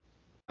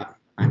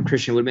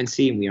Christian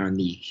Woodmansee, and we are on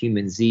the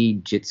Human Z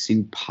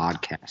Jitsu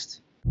podcast.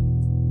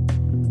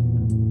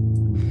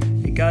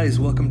 Hey guys,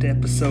 welcome to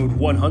episode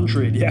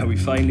 100. Yeah, we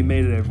finally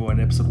made it, everyone.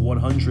 Episode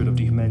 100 of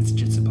the Human Z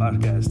Jitsu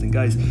podcast. And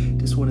guys,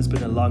 this one has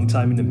been a long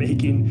time in the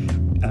making.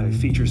 It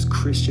features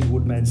Christian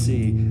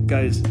Woodmansee.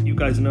 Guys, you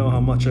guys know how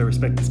much I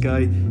respect this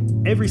guy.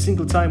 Every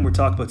single time we're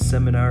talking about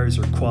seminars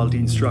or quality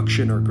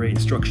instruction or great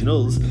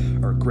instructionals,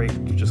 or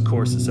great just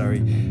courses,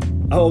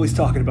 I'm always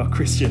talking about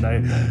Christian.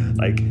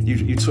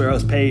 You'd swear I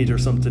was paid or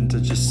something to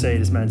just say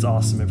this man's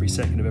awesome every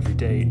second of every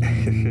day.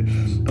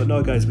 But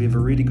no, guys, we have a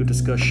really good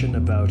discussion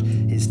about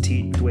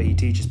the way he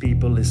teaches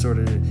people, his sort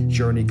of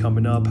journey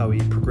coming up, how he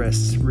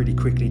progressed really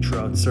quickly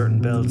throughout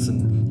certain belts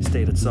and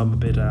stayed at some a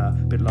bit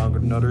longer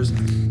than others.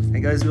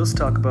 And guys, we also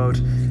talk about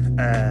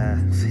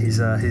his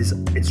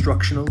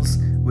instructionals,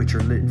 which are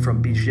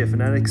from BJJ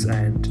Fanatics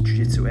and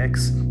Jiu-Jitsu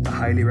X. I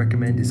highly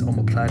recommend his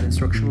omoplata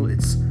instructional.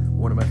 It's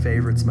one of my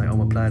favorites. My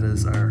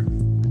omoplatas are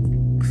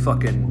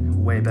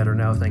fucking way better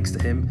now thanks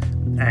to him,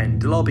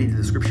 and they'll all be in the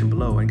description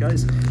below. And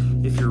guys,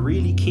 if you're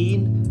really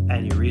keen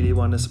and you really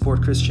want to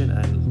support Christian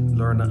and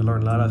learn a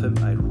lot of him,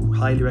 I'd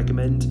highly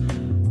recommend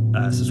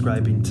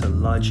subscribing to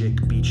Logic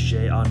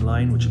BJJ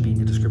Online, which will be in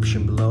the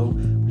description below.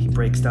 He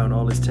breaks down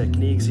all his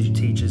techniques. He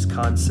teaches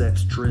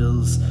concepts,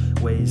 drills,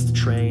 ways to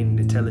train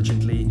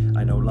intelligently.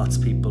 I know lots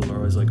of people are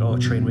always like, oh,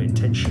 train with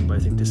intention, but I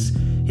think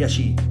he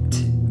actually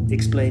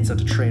explains how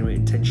to train with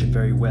intention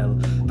very well.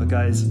 But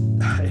guys,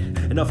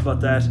 enough about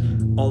that.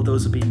 All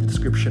those will be in the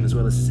description, as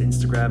well as his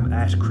Instagram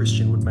at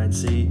Christian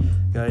Woodmansee.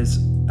 Guys,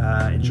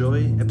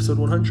 enjoy episode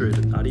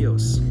 100.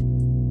 Adios.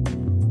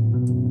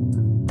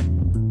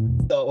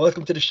 So,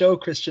 welcome to the show,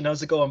 Christian.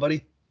 How's it going,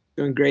 buddy?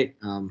 Doing great.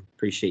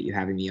 Appreciate you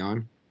having me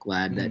on.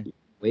 Glad that you're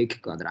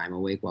awake. Glad that I'm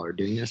awake while we're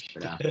doing this.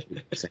 But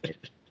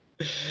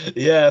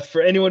yeah,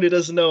 for anyone who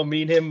doesn't know,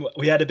 me and him,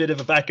 we had a bit of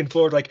a back and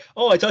forth, like,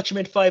 oh, I thought you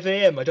meant 5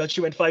 a.m. I thought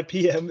you meant 5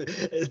 p.m.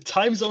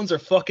 Time zones are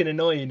fucking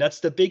annoying. That's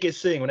the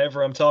biggest thing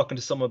whenever I'm talking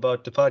to someone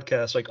about the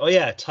podcast. Like, oh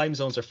yeah, time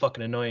zones are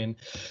fucking annoying.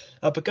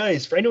 But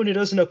guys, for anyone who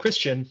doesn't know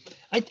Christian,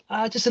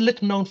 just a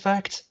little known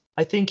fact.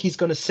 I think he's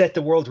going to set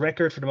the world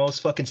record for the most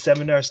fucking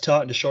seminars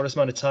taught in the shortest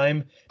amount of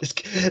time.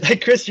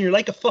 Like, Christian, you're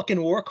like a fucking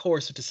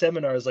workhorse with the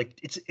seminars. Like,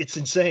 it's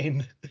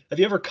insane. Have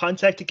you ever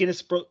contacted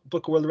Guinness Book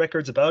of World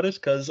Records about it?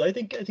 Because I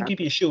think he'd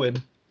be a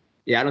shoo-in.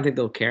 Yeah, I don't think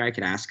they'll care. I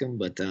can ask him,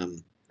 but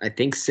I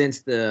think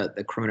since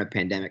the Corona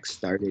pandemic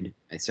started,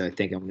 so I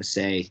think I'm going to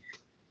say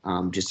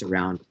just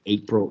around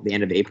April, the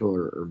end of April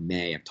or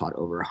May, I've taught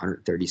over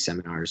 130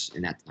 seminars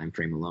in that time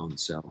frame alone.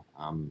 So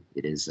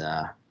it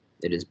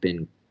has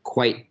been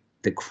quite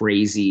the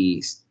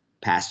crazy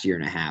past year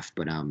and a half,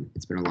 but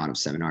it's been a lot of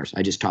seminars.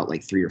 I just taught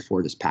like 3 or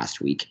 4 this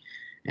past week,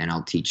 and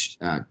I'll teach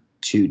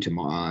 2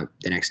 tomorrow,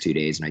 the next 2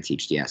 days, and I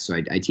teach So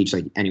I teach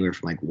like anywhere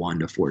from like 1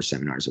 to 4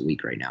 seminars a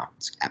week right now.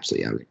 It's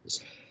absolutely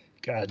outrageous.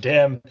 God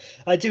damn.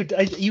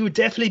 You would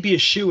definitely be a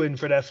shoo-in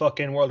for that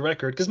fucking world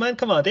record. Because, man,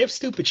 come on, they have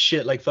stupid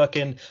shit like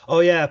fucking,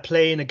 oh yeah,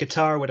 playing a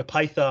guitar with a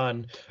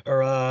python,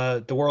 or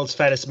the world's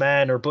fattest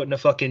man, or putting a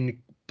fucking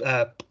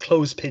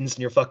clothespins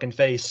in your fucking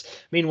face.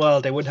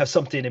 Meanwhile, they wouldn't have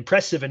something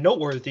impressive and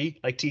noteworthy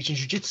like teaching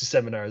jiu-jitsu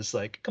seminars.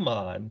 Like, come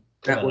on.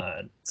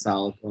 So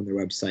I'll go on their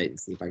website and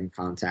see if I can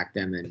contact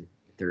them, and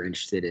if they're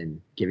interested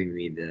in giving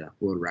me the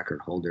world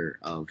record holder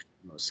of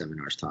most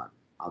seminars taught.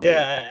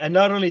 Yeah, and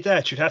not only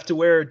that, you'd have to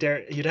wear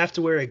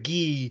a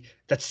gi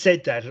that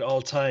said that at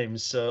all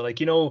times. So, like,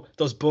 you know,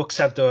 those books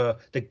have the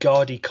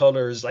gaudy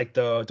colors, like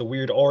the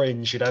weird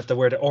orange. You'd have to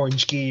wear the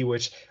orange gi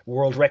with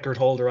world record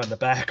holder on the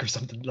back or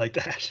something like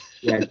that.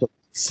 Yeah,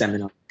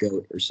 seminar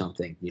goat or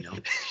something, you know.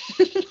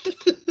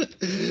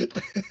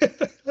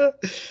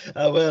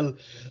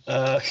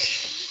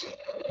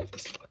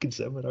 This fucking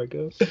seminar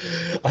goat.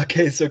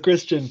 Okay, so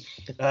Christian,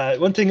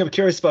 one thing I'm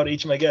curious about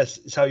each of my guests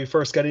is how you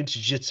first got into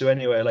jiu-jitsu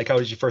anyway. Like, how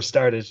did you first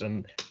start it,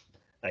 and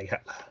like,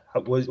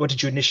 what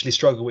did you initially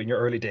struggle with in your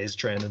early days of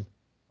training?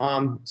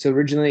 So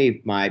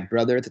originally, my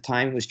brother at the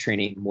time was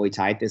training Muay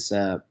Thai at this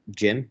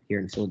gym here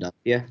in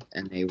Philadelphia,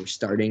 and they were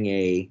starting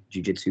a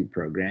jiu-jitsu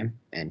program,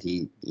 and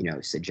he,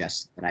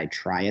 suggested that I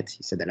try it.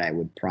 He said that I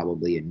would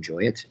probably enjoy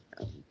it.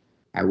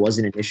 I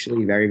wasn't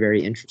initially very,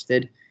 very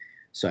interested,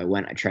 so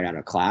I tried out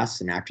a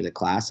class, and after the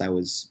class, I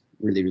was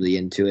really, really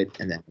into it,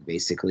 and then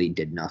basically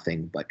did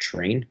nothing but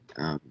train.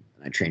 I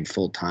trained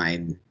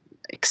full-time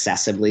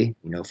excessively,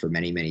 for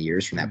many, many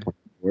years from that point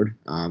forward.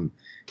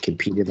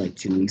 Competed like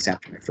 2 weeks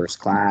after my first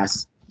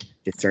class,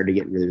 just started to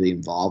get really, really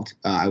involved.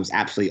 I was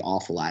absolutely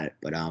awful at it,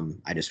 but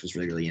I just was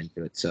really, really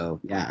into it. So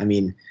yeah,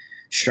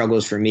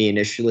 struggles for me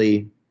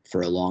initially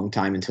for a long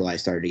time until I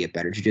started to get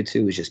better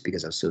jiu-jitsu was just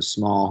because I was so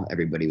small.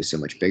 Everybody was so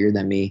much bigger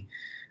than me.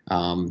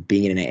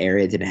 Being in an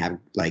area that didn't have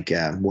like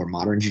more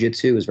modern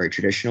jiu-jitsu, it was very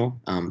traditional.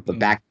 But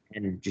back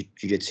then,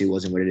 jiu-jitsu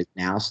wasn't what it is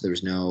now, so there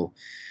was no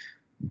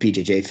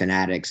BJJ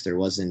Fanatics. There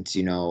wasn't,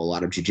 a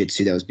lot of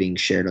jiu-jitsu that was being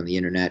shared on the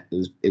internet.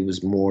 It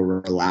was more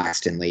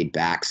relaxed and laid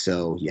back.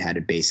 So you had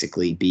to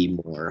basically be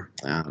more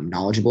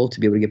knowledgeable to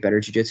be able to get better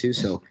jiu-jitsu.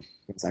 So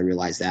once I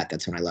realized that,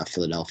 that's when I left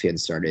Philadelphia and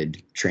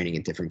started training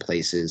at different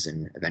places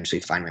and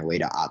eventually find my way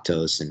to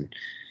Atos and,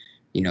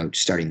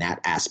 starting that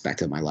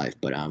aspect of my life.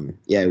 But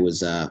yeah, it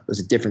was a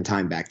different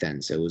time back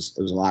then. So it was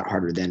a lot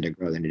harder then to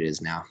grow than it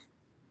is now.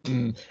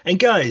 And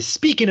guys,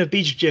 speaking of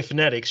BJJ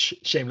Fanatics,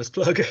 shameless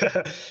plug,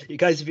 you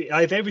guys,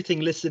 I have everything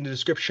listed in the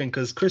description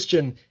because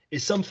Christian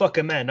is some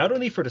fucking man, not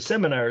only for the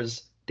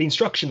seminars, the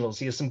instructionals.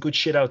 He has some good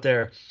shit out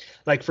there.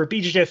 Like for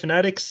BJJ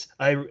Fanatics,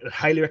 I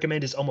highly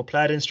recommend his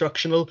omoplata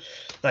instructional.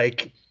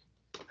 Like,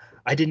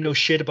 I didn't know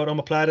shit about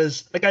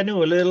omoplatas. Like, I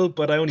knew a little,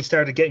 but I only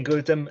started getting good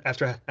at them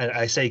after, and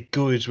I say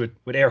good with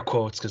air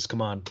quotes because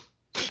come on.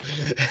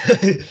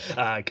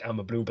 I'm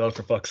a blue belt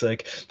for fuck's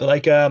sake. But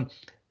like,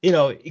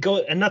 you go,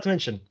 and not to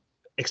mention,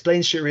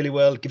 explains shit really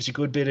well, gives you a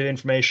good bit of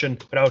information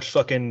without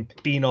fucking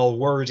being all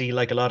wordy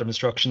like a lot of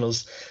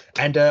instructionals.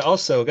 And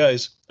also,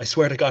 guys, I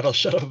swear to God, I'll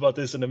shut up about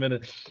this in a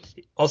minute.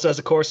 Also has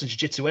a course in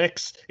Jiu-Jitsu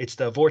X. It's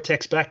the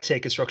Vortex Back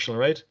Take instructional,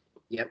 right?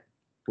 Yep.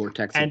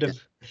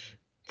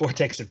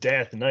 Vortex of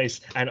Death,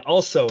 nice. And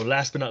also,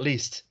 last but not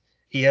least,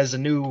 he has a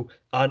new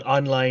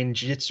online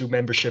Jiu-Jitsu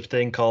membership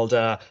thing called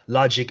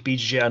Logic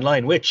BJJ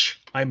Online,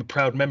 which I'm a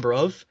proud member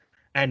of,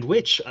 and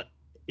which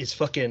is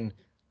fucking,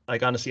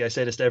 like, honestly, I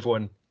say this to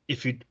everyone,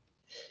 if you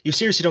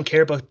seriously don't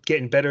care about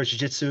getting better at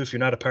jiu-jitsu, if you're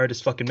not a part of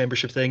this fucking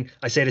membership thing,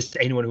 I say this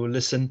to anyone who will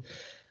listen.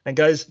 And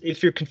guys,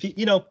 if you're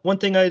confused, one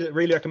thing I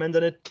really recommend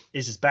on it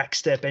is his back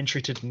step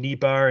entry to the knee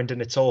bar and then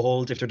a toe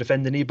hold if they're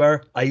defending the knee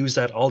bar. I use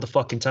that all the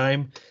fucking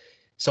time,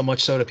 so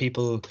much so that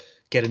people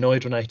get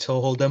annoyed when I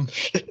toe hold them.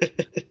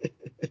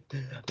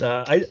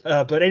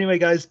 But anyway,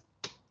 guys,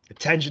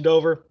 tangent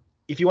over.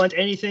 If you want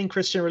anything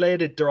Christian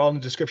related, they're all in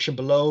the description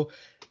below.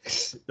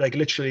 Like,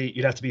 literally,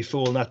 you'd have to be a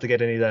fool not to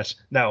get any of that.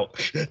 Now,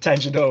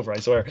 tangent over, I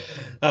swear.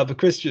 But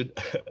Christian,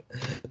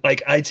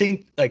 like, I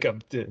think, like,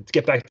 to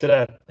get back to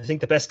that, I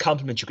think the best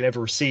compliment you could ever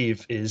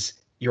receive is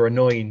you're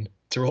annoying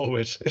to roll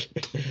with.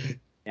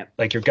 Yep.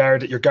 Like, your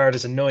guard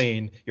is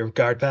annoying. Your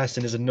guard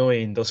passing is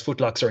annoying. Those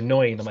footlocks are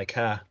annoying. I'm like,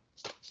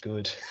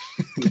 good.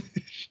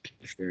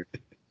 Sure.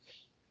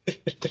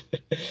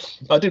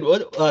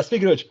 Dude,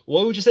 speaking of which,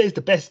 what would you say is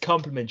the best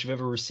compliment you've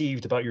ever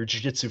received about your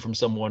jiu-jitsu from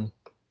someone?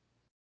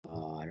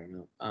 I don't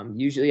know.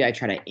 Usually I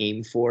try to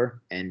aim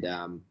for, and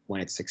when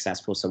it's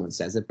successful, someone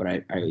says it, but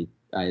I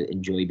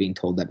enjoy being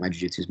told that my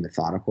jiu-jitsu is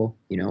methodical,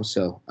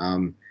 so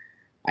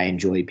I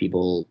enjoy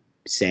people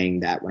saying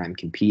that when I'm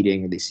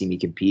competing or they see me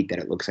compete, that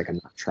it looks like I'm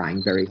not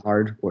trying very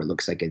hard, or it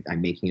looks like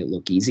I'm making it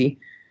look easy.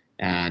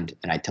 And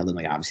I tell them,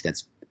 like, obviously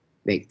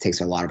it takes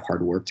a lot of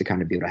hard work to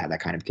kind of be able to have that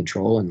kind of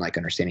control and like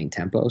understanding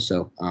tempo.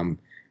 So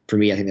for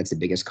me, I think that's the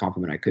biggest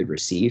compliment I could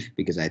receive,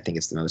 because I think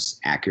it's the most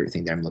accurate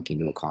thing that I'm looking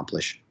to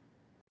accomplish.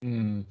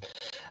 And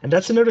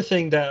that's another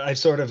thing that I've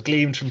sort of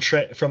gleaned from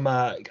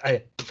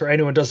for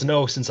anyone who doesn't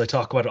know, since I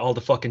talk about it all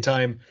the fucking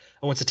time.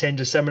 I once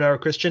attended a seminar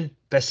with Christian,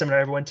 best seminar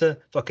I ever went to.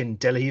 Fucking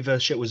De La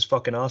Riva shit was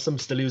fucking awesome.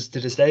 Still use it to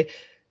this day.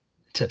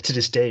 To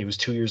this day, it was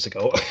 2 years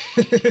ago.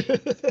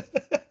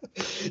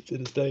 To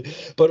this day,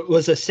 but it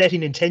was a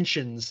setting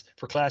intentions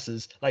for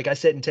classes. Like, I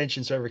set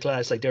intentions for every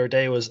class. Like, the other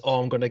day was,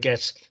 I'm gonna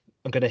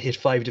hit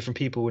 5 different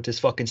people with this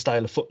fucking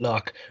style of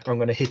footlock, or I'm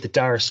gonna hit the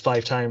Dars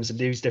 5 times and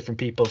these different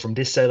people from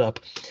this setup.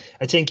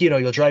 I think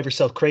you'll drive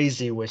yourself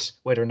crazy with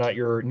whether or not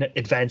you're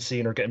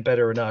advancing or getting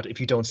better or not if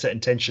you don't set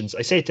intentions.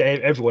 I say it to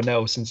everyone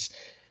now, since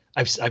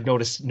I've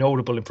noticed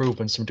notable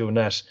improvements from doing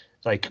that.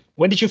 Like,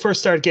 when did you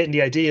first start getting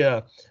the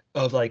idea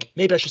of, like,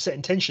 maybe I should set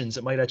intentions?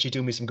 It might actually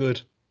do me some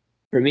good.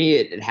 For me,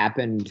 it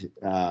happened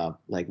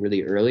like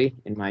really early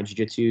in my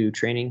jiu-jitsu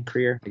training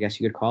career, I guess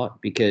you could call it,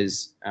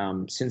 because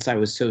since I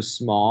was so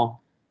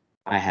small,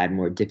 I had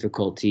more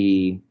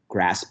difficulty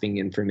grasping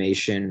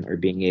information or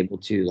being able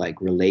to like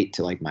relate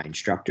to like my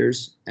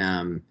instructors.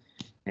 And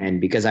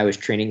because I was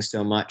training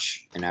so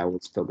much and I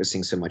was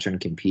focusing so much on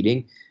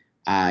competing,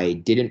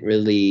 I didn't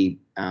really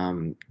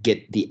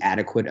get the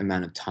adequate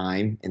amount of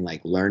time in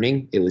like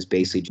learning. It was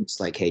basically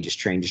just like, hey, just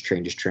train.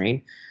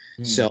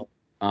 So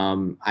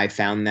I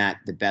found that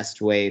the best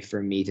way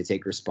for me to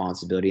take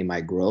responsibility in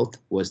my growth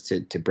was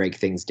to break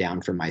things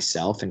down for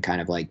myself and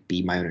kind of like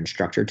be my own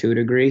instructor to a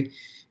degree.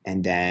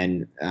 And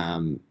then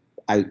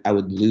I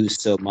would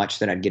lose so much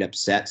that I'd get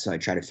upset. So I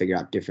try to figure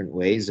out different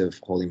ways of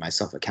holding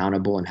myself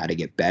accountable and how to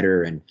get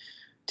better and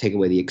take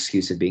away the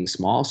excuse of being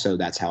small. So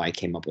that's how I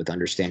came up with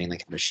understanding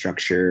like how to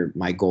structure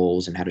my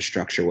goals and how to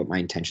structure what my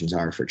intentions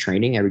are for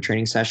training every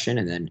training session.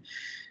 And then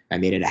I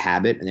made it a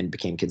habit and then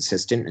became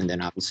consistent. And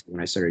then obviously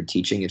when I started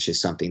teaching, it's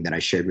just something that I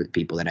shared with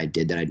people that I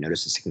did that I'd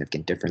noticed a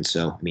significant difference.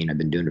 So, I mean, I've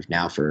been doing it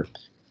now for,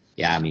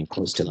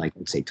 close to like,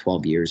 let's say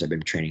 12 years I've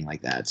been training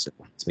like that. So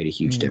it's made a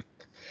huge difference.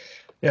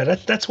 Yeah,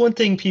 that's one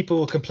thing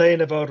people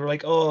complain about, or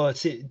like, oh,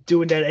 it's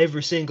doing that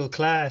every single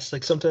class.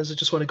 Like, sometimes I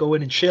just want to go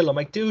in and chill. I'm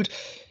like, dude,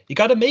 you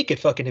got to make it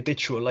fucking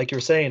habitual. Like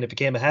you're saying, it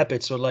became a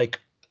habit. So like,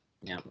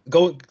 you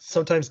got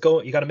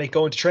to make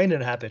going to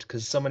training a habit,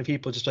 because so many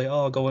people just like,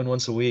 oh, I'll go in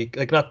once a week.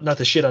 Like, not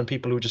to shit on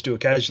people who just do it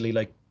casually,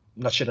 like,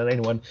 not shit on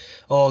anyone.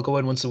 Oh, I'll go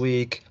in once a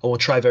week. I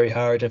won't try very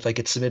hard. If I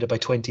get submitted by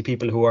 20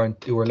 people who are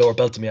lower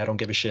belt than me, I don't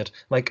give a shit.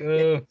 I'm like,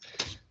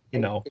 you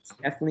know. It's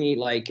definitely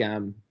like, I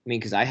mean,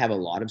 because I have a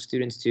lot of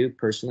students too,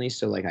 personally.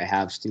 So like I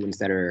have students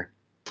that are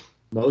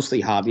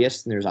mostly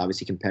hobbyists, and there's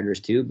obviously competitors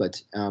too.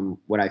 But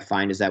what I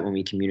find is that when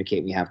we communicate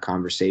and we have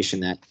conversation,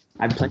 that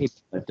I have plenty of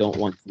people that don't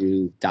want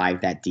to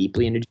dive that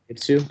deeply into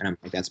jiu-jitsu, and I'm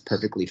like, that's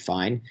perfectly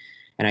fine.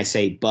 And I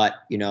say, but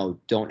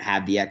don't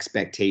have the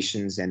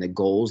expectations and the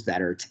goals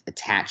that are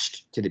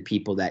attached to the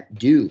people that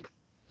do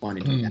want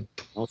to do that.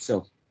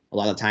 Also, a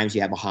lot of times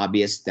you have a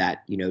hobbyist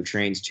that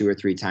trains 2 or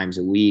 3 times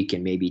a week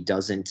and maybe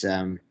doesn't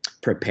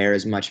prepare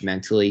as much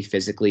mentally,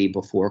 physically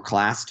before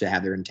class to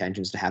have their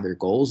intentions, to have their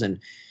goals, and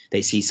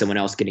they see someone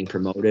else getting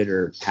promoted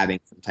or having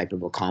some type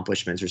of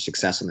accomplishments or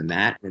success on the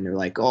mat, and they're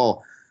like,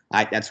 oh,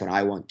 that's what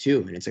I want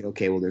too. And it's like,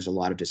 okay, well, there's a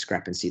lot of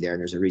discrepancy there, and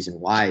there's a reason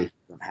why you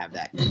don't have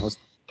that.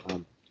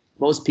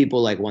 Most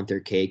people like want their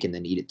cake and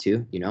then eat it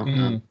too.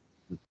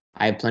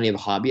 I have plenty of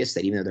hobbyists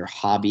that, even though they're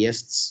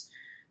hobbyists,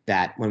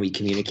 that when we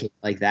communicate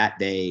like that,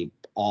 they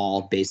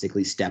all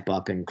basically step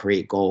up and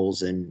create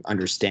goals and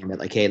understand that,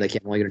 like, hey, like,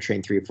 I'm only going to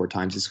train 3 or 4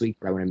 times this week,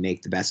 but I want to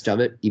make the best of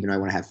it. Even though I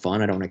want to have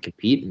fun, I don't want to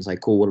compete. And it's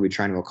like, cool, what are we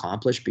trying to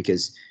accomplish?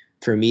 Because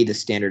for me, the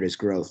standard is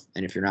growth.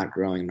 And if you're not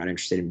growing, I'm not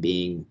interested in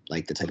being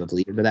like the type of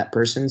leader to that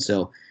person.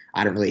 So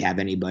I don't really have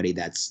anybody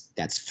that's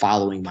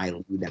following my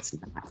lead that's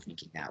not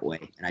thinking that way.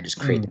 And I just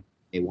create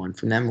a one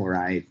from them where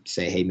I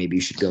say, hey, maybe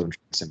you should go and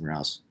train somewhere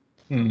else.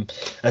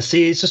 I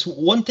see. It's just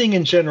one thing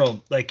in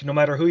general, like no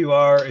matter who you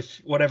are,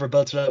 if whatever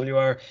belt level you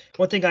are,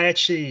 one thing I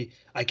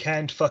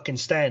can't fucking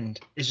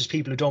stand is just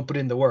people who don't put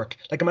in the work.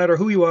 Like no matter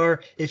who you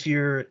are, if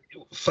you're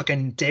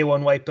fucking day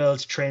one white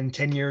belt, train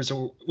 10 years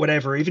or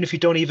whatever, even if you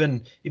don't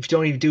even do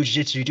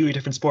jiu-jitsu, you do a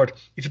different sport.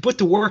 If you put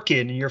the work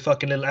in your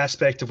fucking little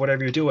aspect of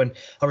whatever you're doing,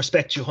 I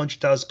respect you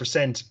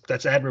 100,000%.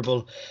 That's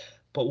admirable.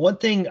 But one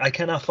thing I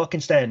cannot fucking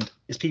stand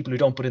is people who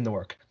don't put in the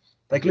work.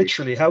 Like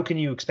literally, how can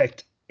you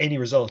expect any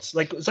results?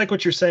 Like it's like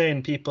what you're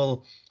saying,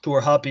 people who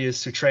are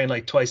hobbyists who train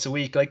like twice a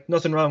week, like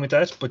nothing wrong with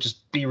that, but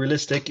just be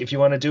realistic. If you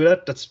want to do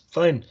that, that's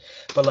fine.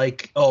 But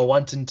like,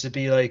 wanting to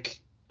be like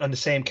on the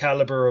same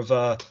caliber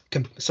of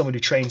someone who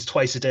trains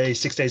twice a day,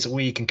 6 days a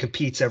week and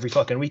competes every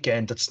fucking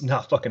weekend, that's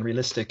not fucking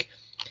realistic.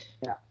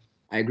 Yeah,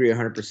 I agree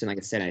 100%. Like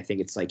I said, I think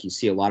it's like you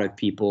see a lot of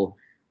people,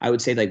 I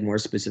would say like more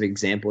specific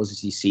examples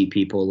is you see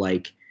people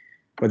like,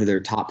 whether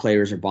they're top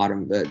players or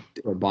bottom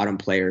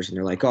players, and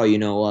they're like, oh, you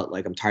know what?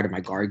 Like, I'm tired of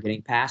my guard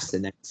getting passed.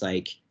 And then it's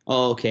like,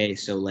 oh, okay.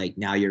 So like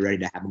now you're ready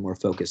to have a more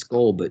focused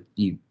goal, but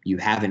you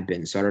haven't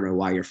been. So I don't know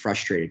why you're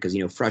frustrated,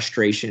 because,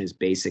 frustration is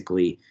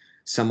basically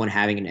someone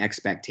having an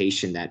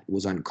expectation that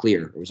was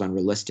unclear or was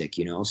unrealistic,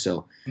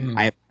 So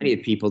I have plenty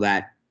of people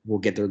that will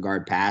get their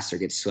guard passed or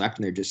get swept,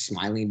 and they're just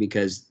smiling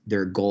because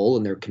their goal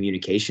and their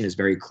communication is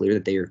very clear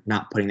that they are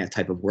not putting that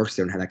type of work.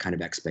 So they don't have that kind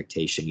of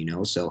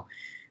expectation, So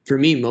for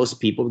me,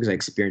 most people, because I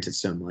experience it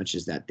so much,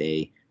 is that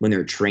when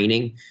they're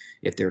training,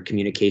 if their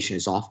communication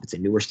is off, if it's a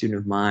newer student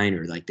of mine,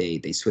 or like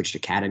they switched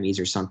academies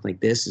or something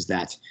like this, is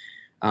that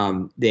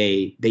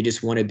they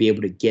just want to be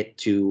able to get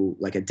to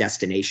like a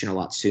destination a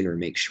lot sooner and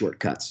make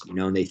shortcuts,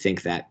 and they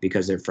think that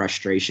because their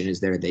frustration is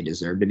there, they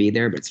deserve to be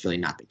there, but it's really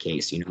not the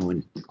case,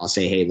 and I'll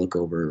say, hey, look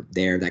over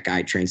there, that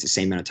guy trains the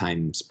same amount of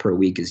times per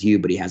week as you,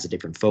 but he has a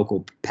different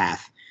focal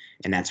path.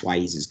 And that's why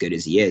he's as good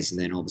as he is.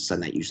 And then all of a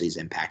sudden that usually is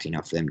impacting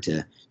enough for them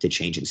to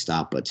change and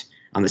stop. But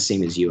I'm the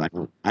same as you. I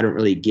don't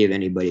really give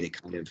anybody the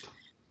kind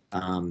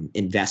of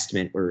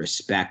investment or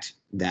respect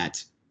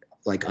that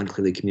like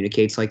unclearly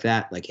communicates like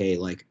that. Like, hey,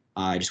 like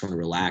I just want to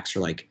relax,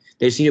 or like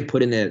they just need to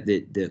put in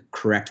the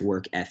correct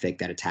work ethic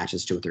that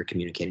attaches to what they're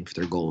communicating for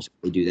their goals.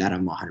 If they do that,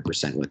 I'm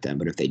 100% with them.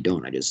 But if they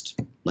don't, I just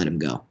let them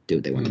go, do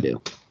what they want to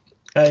do.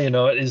 It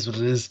is what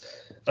it is.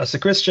 As a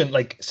Christian,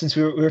 like since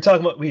we were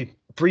talking about, we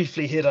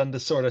briefly hit on the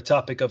sort of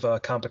topic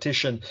of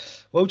competition.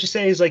 What would you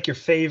say is like your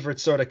favorite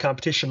sort of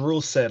competition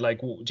rule set?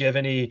 Like, do you have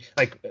any,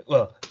 like,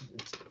 well,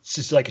 it's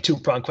just like a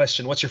 2-pronged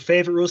question. What's your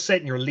favorite rule set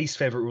and your least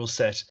favorite rule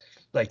set?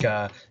 Like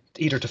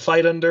either to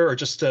fight under, or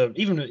just to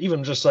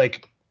even just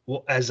like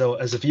as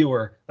a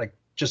viewer, like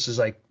just as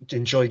like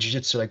enjoy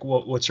jiu-jitsu, like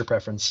what's your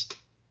preference?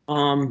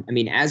 I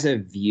mean, as a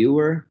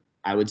viewer,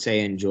 I would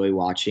say I enjoy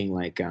watching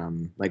like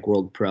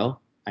World Pro.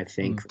 I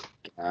think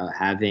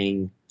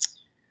having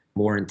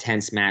more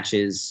intense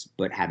matches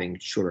but having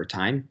shorter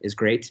time is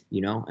great,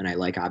 and I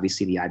like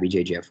obviously the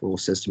IBJJF rule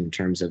system in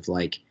terms of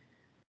like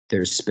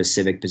there's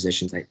specific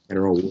positions that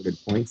are awarded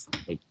points,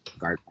 like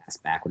guard, pass,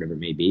 back, whatever it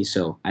may be.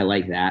 So I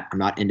like that. I'm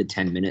not into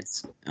 10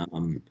 minutes.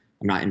 I'm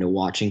not into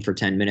watching for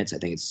 10 minutes. I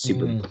think it's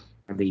super.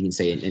 I think you can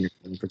say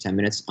entertaining for 10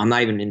 minutes. I'm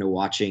not even into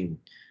watching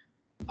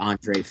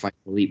Andre fight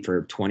Elite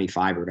for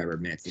 25 or whatever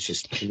minutes. It's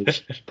just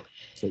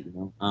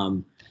so, I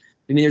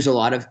mean, there's a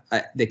lot of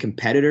the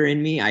competitor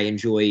in me. I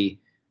enjoy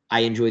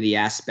the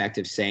aspect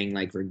of saying,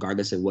 like,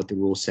 regardless of what the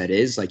rule set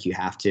is, like, you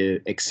have to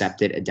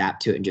accept it,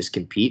 adapt to it, and just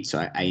compete.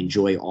 So I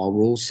enjoy all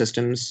rule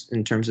systems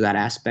in terms of that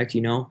aspect,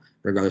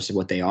 regardless of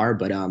what they are.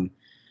 But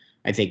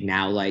I think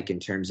now, like, in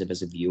terms of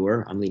as a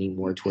viewer, I'm leaning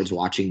more towards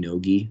watching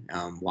Nogi,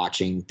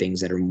 watching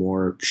things that are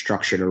more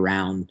structured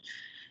around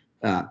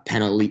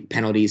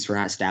penalties for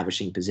not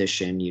establishing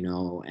position,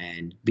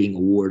 and being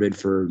awarded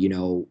for,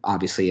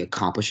 obviously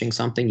accomplishing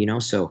something,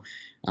 So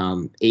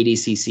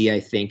ADCC, I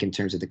think, in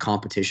terms of the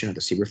competition of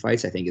the super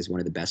fights, I think is one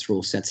of the best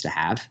rule sets to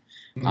have.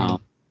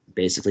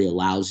 Basically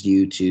allows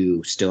you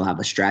to still have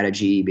a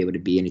strategy, be able to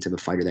be any type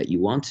of fighter that you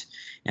want.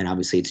 And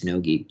obviously it's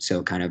no-gi, so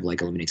it kind of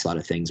like eliminates a lot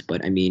of things.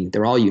 But I mean,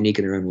 they're all unique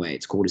in their own way.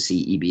 It's cool to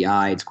see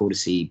EBI. It's cool to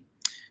see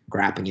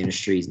Grappling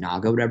Industries,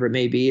 Naga, whatever it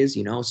may be,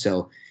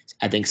 So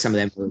I think some of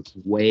them were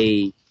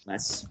way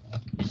less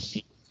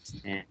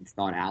and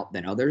thought out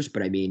than others.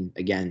 But I mean,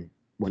 again,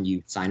 when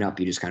you sign up,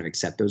 you just kind of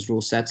accept those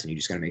rule sets and you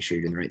just got to make sure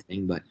you're doing the right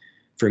thing. But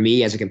for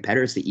me as a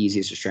competitor, it's the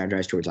easiest to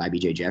strategize towards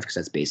IBJJF because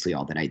that's basically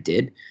all that I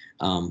did.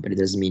 But it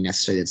doesn't mean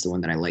necessarily that's the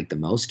one that I like the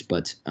most.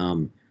 But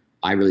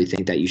I really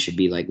think that you should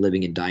be like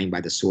living and dying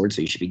by the sword.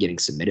 So you should be getting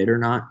submitted or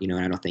not, and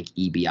I don't think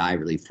EBI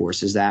really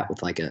forces that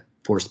with like a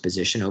forced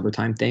position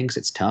overtime things.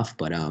 It's tough,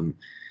 but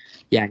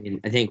yeah, I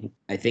mean,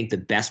 I think the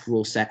best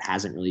rule set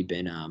hasn't really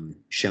been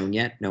shown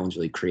yet. No one's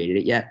really created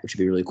it yet, which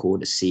would be really cool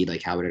to see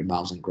like how it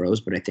evolves and grows.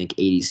 But I think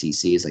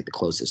ADCC is like the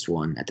closest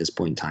one at this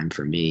point in time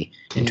for me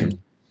in terms of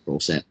rule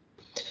set.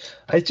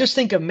 I just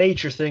think a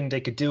major thing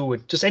they could do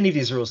with just any of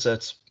these rule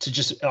sets to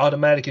just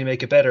automatically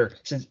make it better,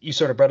 since you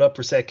sort of brought up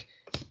for a sec,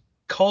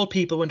 call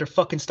people when they're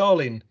fucking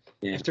stalling.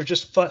 Yeah. If they're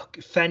just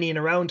fannying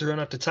around to run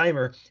up the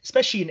timer,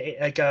 especially in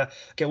like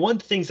one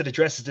of the things that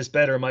addresses this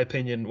better, in my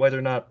opinion, whether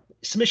or not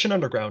Submission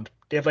Underground,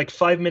 they have like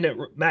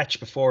 5-minute match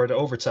before the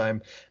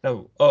overtime.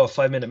 Now,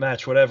 5-minute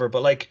match, whatever,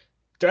 but like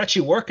they're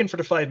actually working for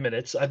the 5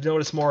 minutes. I've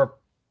noticed more.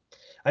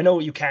 I know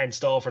you can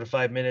stall for the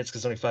 5 minutes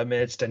because only 5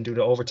 minutes, then do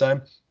the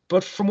overtime.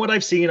 But from what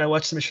I've seen, I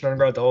watch Submission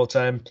Underground the whole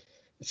time.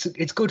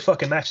 It's good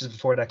fucking matches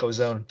before that goes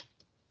down.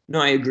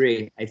 No, I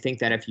agree. I think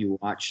that if you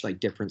watch like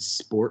different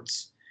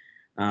sports,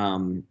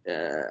 I'm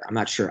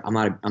not sure. I'm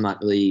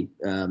not really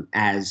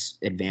as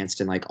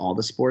advanced in like all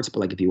the sports, but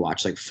like if you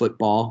watch like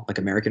football, like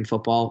American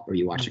football, or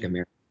you watch like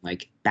American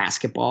like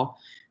basketball,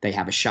 they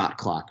have a shot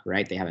clock,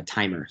 right? They have a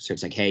timer. So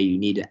it's like, hey, you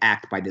need to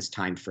act by this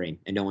time frame,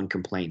 and no one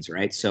complains,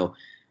 right? So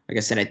like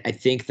I said, I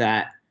think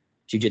that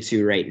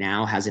jiu-jitsu right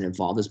now hasn't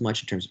evolved as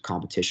much in terms of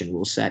competition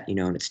rule set,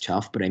 and it's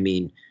tough. But I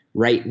mean,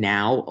 right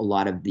now, a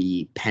lot of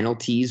the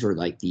penalties or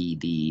like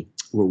the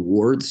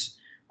rewards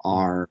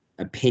are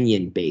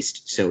opinion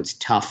based. So it's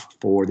tough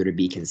for there to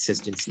be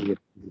consistency, to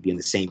be on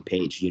the same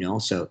page,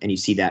 So, and you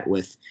see that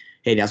with,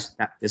 hey,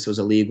 this was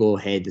illegal.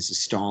 Hey, this is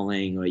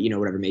stalling, or,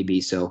 whatever it may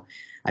be. So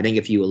I think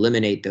if you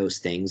eliminate those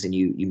things and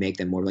you make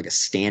them more like a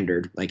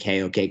standard, like,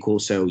 hey, okay, cool.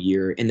 So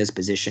you're in this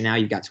position now,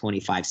 you've got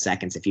 25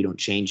 seconds. If you don't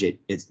change it,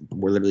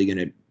 we're literally going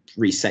to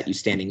reset you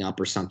standing up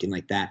or something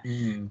like that.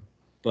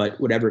 But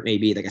whatever it may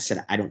be, like I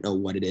said, I don't know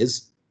what it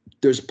is.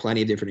 There's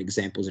plenty of different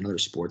examples in other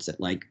sports that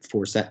like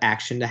force that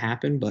action to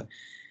happen, but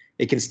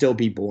it can still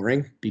be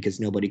boring because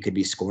nobody could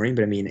be scoring.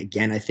 But I mean,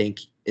 again, I think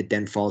it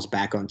then falls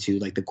back onto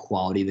like the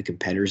quality of the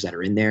competitors that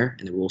are in there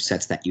and the rule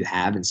sets that you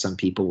have. And some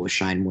people will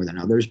shine more than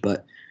others.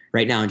 But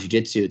right now in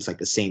jiu-jitsu, it's like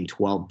the same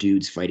 12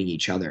 dudes fighting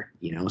each other,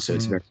 So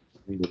it's very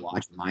interesting to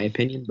watch, in my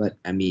opinion. But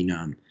I mean,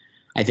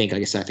 I think,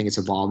 like I said, I think it's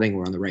evolving.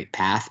 We're on the right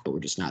path, but we're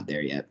just not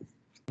there yet.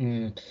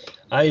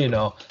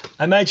 I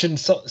imagine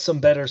some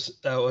better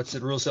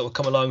rules that will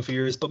come along for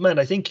years. But man,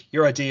 I think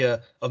your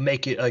idea of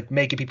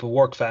making people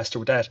work faster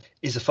with that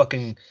is a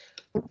fucking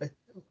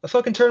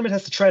tournament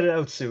has to try it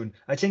out soon.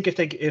 I think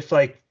if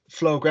like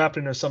Flow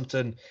Grappling or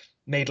something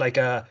made like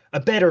a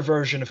better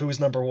version of who's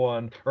number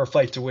one or a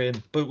fight to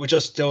win, but with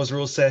just those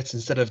rule sets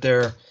instead of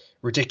their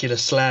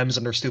ridiculous slams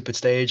on their stupid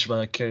stage,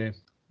 like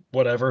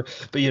whatever.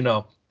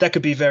 But that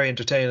could be very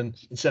entertaining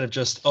instead of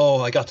just,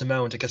 I got the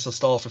mount, I guess I'll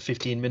stall for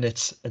 15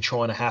 minutes and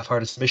throw on a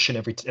half-hearted submission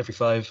every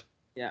 5.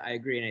 Yeah, I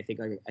agree, and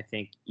I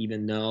think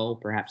even though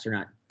perhaps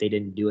they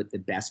didn't do it the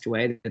best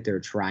way, that they're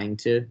trying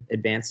to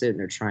advance it and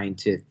they're trying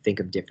to think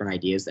of different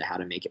ideas to how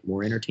to make it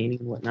more entertaining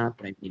and whatnot.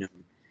 But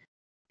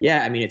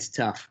yeah, I mean, it's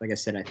tough. Like I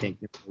said, I think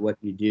what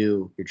you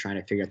do, you're trying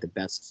to figure out the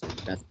best so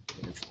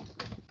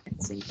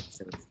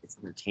it's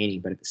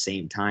entertaining, but at the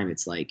same time,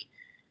 it's like,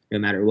 no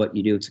matter what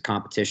you do, it's a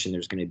competition.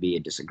 There's going to be a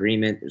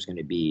disagreement. There's going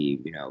to be,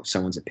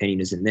 someone's opinion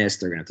is in this.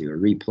 They're going to have to do a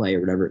replay or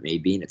whatever it may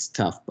be, and it's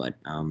tough. But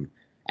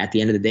at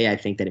the end of the day, I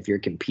think that if you're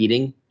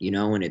competing,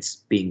 and it's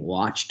being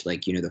watched,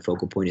 like, the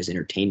focal point is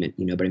entertainment,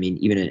 But I mean,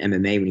 even in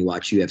MMA, when you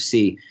watch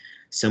UFC,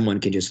 someone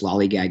can just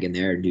lollygag in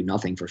there and do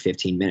nothing for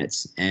 15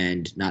 minutes.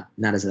 And not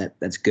as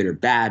that's good or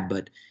bad,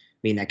 but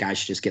I mean, that guy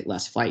should just get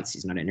less fights.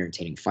 He's not an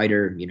entertaining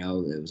fighter.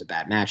 It was a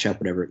bad matchup,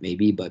 whatever it may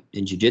be. But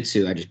in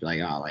jiu-jitsu, I just be like,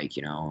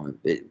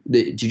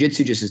 the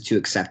jiu-jitsu just is too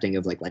accepting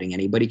of like letting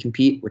anybody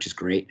compete, which is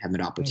great, having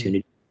an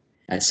opportunity.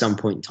 At some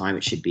point in time,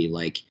 it should be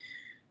like,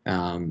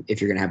 if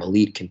you're going to have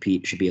elite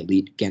compete, it should be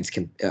elite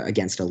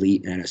against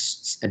elite and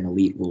an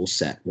elite rule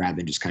set rather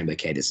than just kind of like,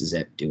 hey, this is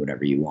it. Do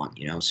whatever you want,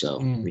 So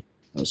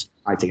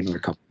I take another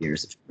couple of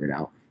years to figure it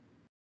out.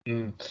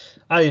 The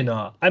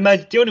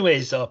only way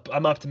is up.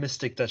 I'm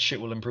optimistic that shit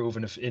will improve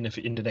in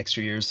the next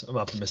few years. I'm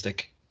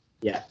optimistic.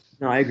 Yeah,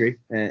 no, I agree.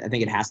 I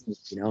think it has to,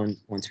 and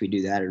once we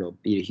do that, it'll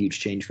be a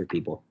huge change for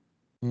people.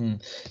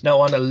 Now,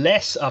 on a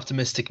less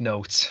optimistic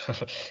note,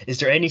 is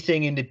there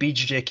anything in the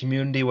BJJ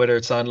community, whether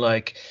it's on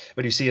like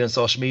whether you see it on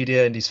social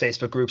media and these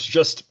Facebook groups,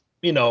 just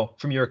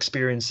from your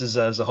experiences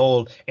as a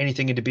whole,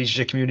 anything in the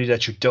BJJ community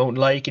that you don't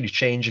like and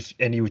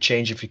you would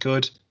change if you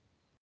could?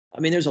 I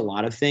mean, there's a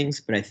lot of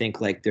things, but I think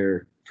like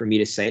for me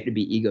to say it to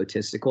be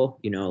egotistical,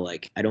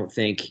 like I don't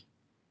think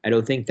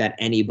that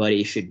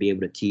anybody should be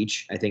able to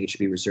teach. I think it should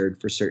be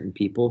reserved for certain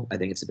people. I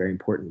think it's a very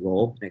important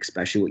role, and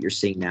especially what you're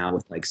seeing now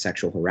with like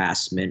sexual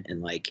harassment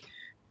and like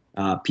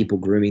people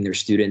grooming their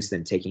students,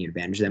 then taking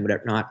advantage of them,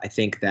 whatever not. I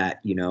think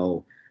that,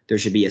 there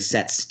should be a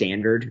set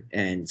standard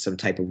and some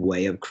type of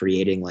way of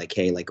creating like,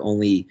 hey, like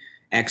only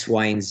X,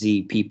 Y, and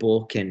Z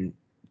people can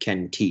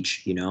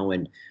teach,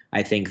 and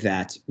I think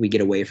that we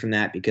get away from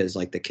that because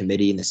like the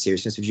committee and the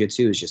seriousness of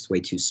jiu-jitsu is just way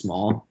too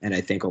small. And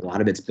I think a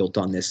lot of it's built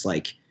on this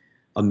like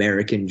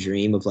American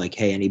dream of like,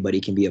 hey,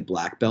 anybody can be a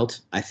black belt.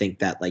 I think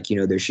that like,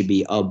 there should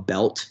be a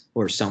belt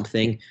or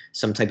something,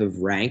 some type of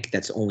rank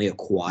that's only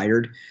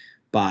acquired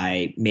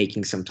by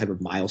making some type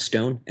of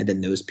milestone. And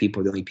then those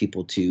people are the only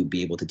people to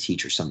be able to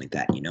teach or something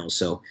like that,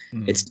 So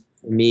it's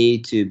for me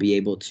to be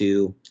able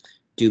to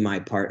do my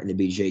part in the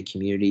BJJ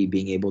community,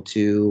 being able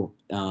to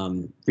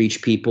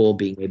reach people,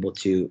 being able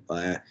to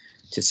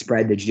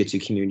spread the jiu-jitsu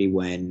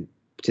community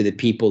to the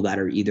people that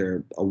are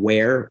either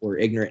aware or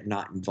ignorant,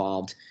 not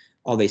involved.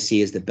 All they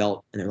see is the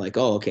belt and they're like,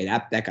 oh, okay,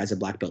 that guy's a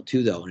black belt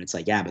too, though. And it's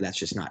like, yeah, but that's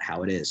just not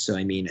how it is. So,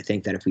 I mean, I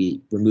think that if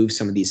we remove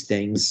some of these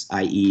things,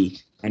 i.e.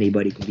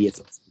 anybody can be a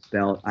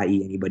belt,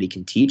 i.e. anybody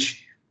can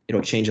teach,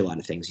 it'll change a lot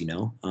of things,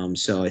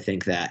 So I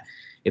think that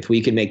if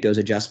we can make those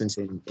adjustments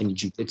in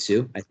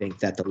jiu-jitsu, I think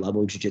that the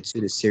level of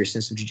jiu-jitsu, the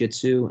seriousness of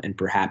jiu-jitsu, and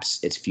perhaps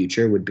its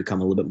future would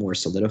become a little bit more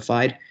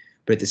solidified.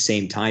 But at the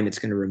same time, it's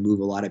going to remove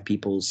a lot of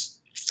people's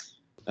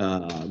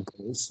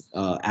goals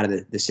out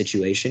of the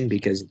situation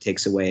because it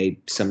takes away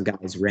some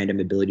guy's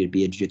random ability to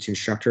be a jiu-jitsu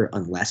instructor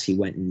unless he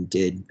went and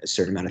did a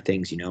certain amount of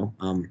things,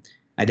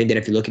 I think that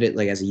if you look at it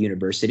like as a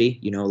university,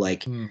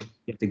 like you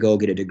have to go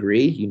get a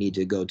degree, you need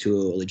to go to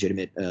a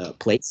legitimate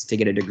place to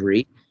get a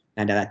degree.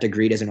 And that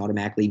degree doesn't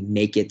automatically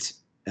make it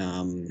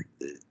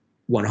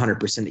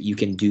 100% that you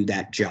can do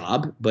that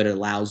job, but it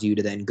allows you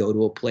to then go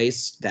to a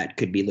place that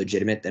could be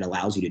legitimate that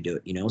allows you to do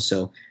it,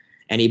 So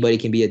anybody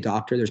can be a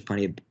doctor. There's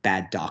plenty of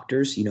bad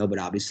doctors, but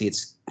obviously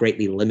it's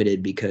greatly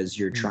limited because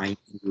you're trying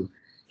to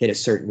hit a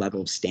certain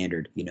level of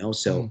standard,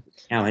 So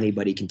now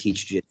anybody can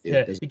teach jiu-jitsu.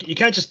 Yeah, you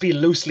can't just be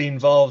loosely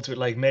involved with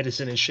like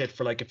medicine and shit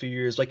for like a few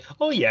years. Like,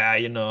 oh yeah,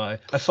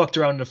 I fucked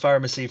around in a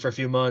pharmacy for a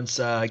few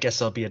months. I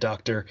guess I'll be a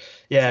doctor.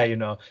 Yeah,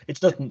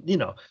 it's nothing,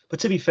 But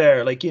to be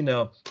fair, like, I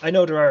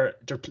know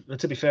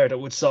to be fair, that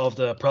would solve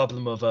the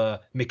problem of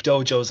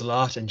McDojos a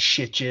lot and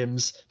shit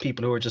gyms,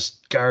 people who are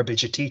just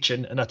garbage at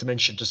teaching, and not to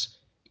mention just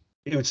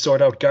it would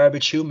sort out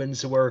garbage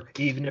humans who are,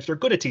 even if they're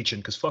good at teaching,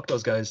 because fuck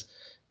those guys.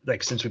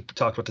 Like, since we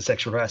talked about the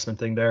sexual harassment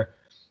thing there.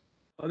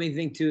 I mean, the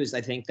thing too is I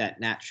think that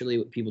naturally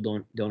what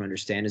people don't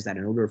understand is that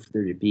in order for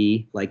there to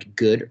be like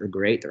good or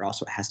great, there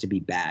also has to be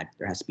bad.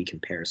 There has to be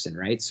comparison,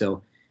 right?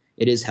 So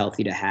it is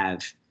healthy to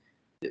have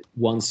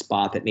one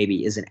spot that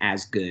maybe isn't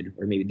as good,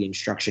 or maybe the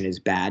instruction is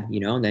bad,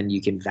 and then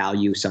you can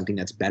value something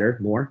that's better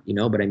more,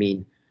 But I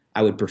mean,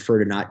 I would prefer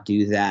to not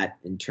do that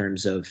in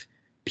terms of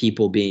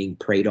people being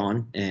preyed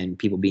on and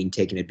people being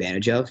taken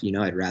advantage of.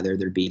 I'd rather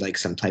there be like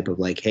some type of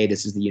like, hey,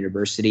 this is the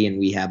university and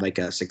we have like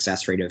a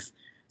success rate of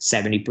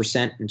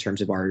 70% in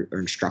terms of our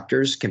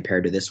instructors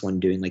compared to this one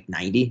doing like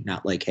 90,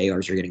 not like, hey,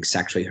 ours are getting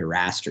sexually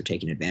harassed or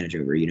taken advantage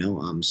over,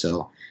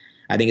 So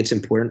I think it's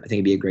important. I think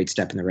it'd be a great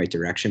step in the right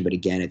direction. But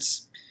again, I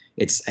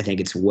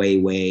think it's way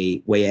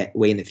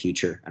in the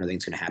future. I don't think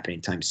it's going to happen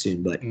anytime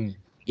soon, but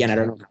again, I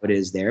don't know how it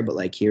is there, but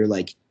like here,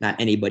 like not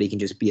anybody can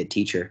just be a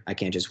teacher. I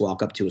can't just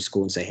walk up to a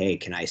school and say, hey,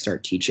 can I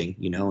start teaching,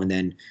 and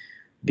then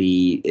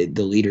be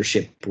the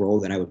leadership role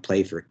that I would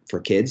play for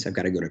kids. I've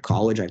got to go to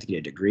college. I have to get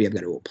a degree. I've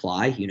got to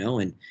apply,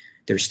 and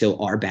there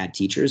still are bad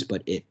teachers,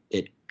 but it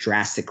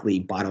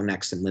drastically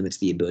bottlenecks and limits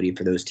the ability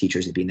for those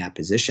teachers to be in that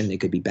position. They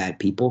could be bad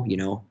people,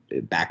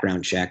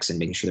 background checks and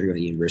making sure they're going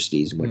to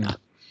universities and whatnot.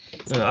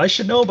 I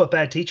should know about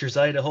bad teachers.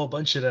 I had a whole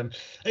bunch of them.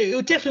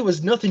 It definitely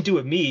was nothing to do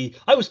with me.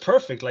 I was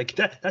perfect. Like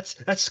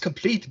that's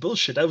complete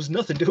bullshit. That was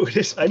nothing to do with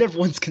this. I never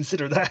once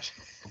considered that.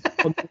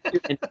 And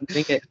I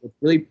think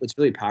what's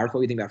really powerful,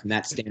 we think about from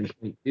that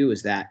standpoint too,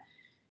 is that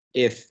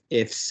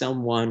if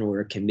someone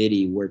or a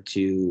committee were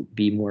to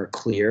be more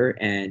clear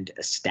and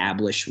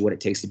establish what it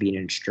takes to be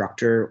an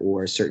instructor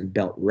or a certain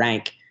belt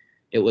rank,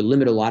 it would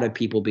limit a lot of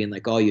people being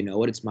like, oh, you know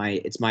what, it's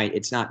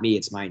not me,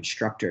 it's my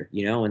instructor,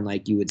 and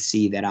like you would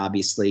see that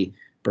obviously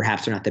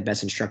perhaps they're not the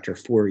best instructor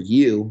for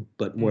you,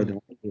 but more than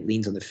likely it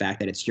leans on the fact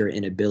that it's your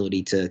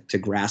inability to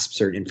grasp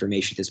certain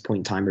information at this point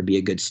in time or be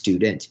a good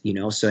student,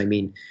 So I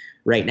mean,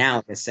 right now,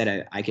 like I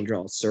said, I can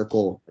draw a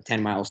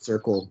 10-mile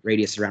circle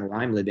radius around where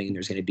I'm living, and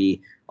there's going to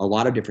be a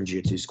lot of different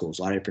jiu-jitsu schools,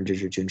 a lot of different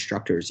jiu-jitsu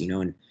instructors,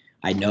 and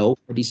I know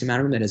a decent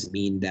amount of them. That doesn't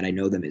mean that I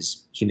know them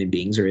as human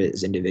beings or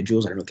as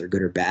individuals. I don't know if they're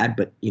good or bad,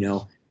 but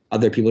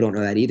other people don't know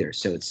that either.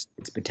 So it's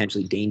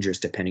potentially dangerous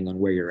depending on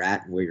where you're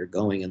at and where you're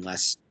going,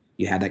 unless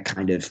you have that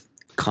kind of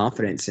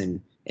confidence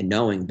in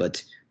knowing.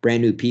 But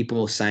brand new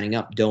people signing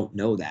up don't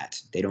know that.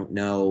 They don't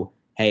know,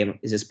 hey,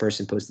 is this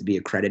person supposed to be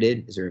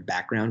accredited? Is there a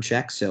background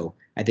check? So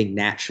I think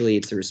naturally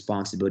it's the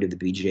responsibility of the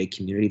BJJ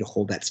community to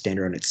hold that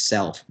standard on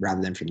itself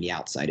rather than from the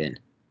outside in.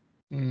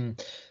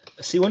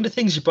 See, one of the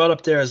things you brought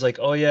up there is like,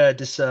 oh yeah,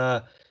 this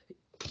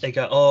like,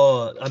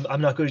 oh, I'm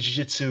not good at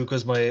jiu-jitsu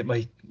because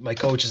my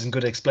coach isn't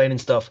good at explaining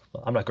stuff.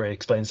 Well, I'm not great at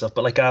explaining stuff,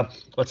 but like,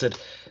 what's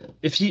it?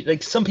 If you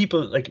like, some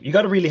people like, you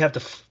got to really have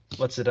the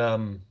what's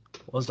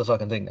the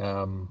fucking thing?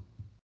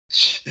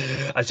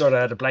 I sort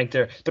of had a blank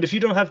there. But if you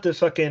don't have the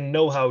fucking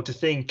know-how to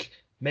think,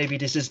 maybe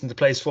this isn't the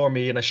place for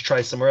me and I should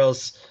try somewhere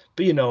else.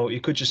 But you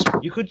could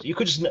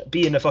just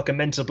be in a fucking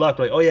mental block,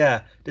 like, oh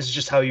yeah, this is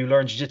just how you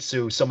learn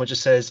jiu-jitsu. Someone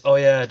just says, oh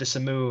yeah, this is a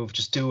move,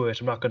 just do it.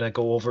 I'm not gonna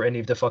go over any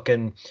of the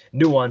fucking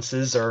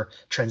nuances or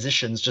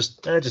transitions.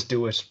 Just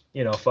do it.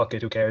 Fuck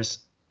it, who cares?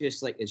 It's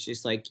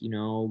just like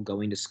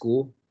going to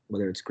school,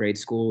 whether it's grade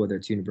school, whether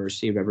it's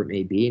university, whatever it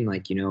may be, and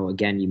like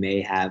again, you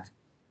may have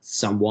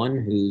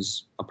someone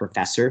who's a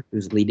professor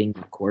who's leading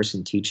a course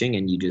and teaching,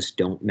 and you just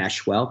don't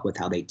mesh well with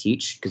how they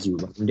teach because you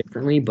learn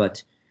differently,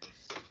 but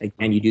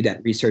again, you do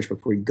that research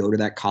before you go to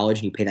that college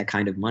and you pay that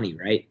kind of money,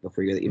 right?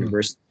 Before you go to the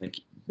university. Like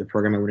the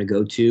program I want to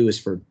go to is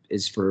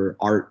for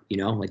art,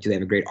 like, do they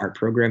have a great art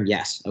program?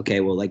 Yes. Okay.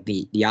 Well, like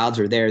the odds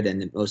are there,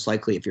 then most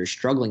likely if you're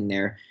struggling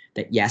there,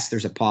 that yes,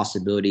 there's a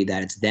possibility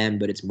that it's them,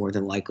 but it's more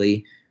than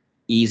likely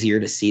easier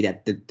to see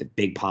that the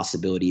big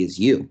possibility is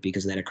you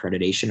because of that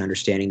accreditation,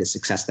 understanding the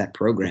success of that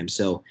program.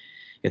 So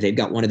if they've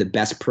got one of the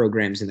best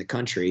programs in the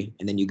country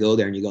and then you go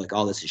there and you go like,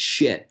 oh, this is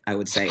shit, I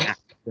would say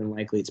more than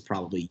likely it's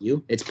probably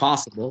you. It's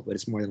possible, but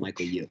it's more than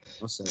likely you.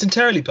 So. It's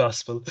entirely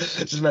possible.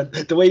 Just, man,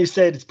 the way you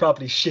said it's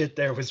probably shit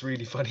there was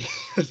really funny.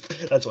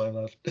 That's why I'm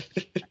laughing.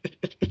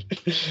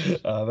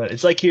 But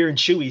it's like hearing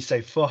Chewie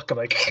say fuck. I'm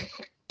like,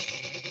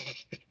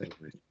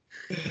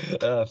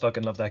 I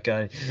fucking love that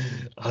guy.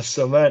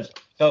 So man,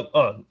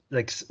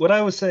 like what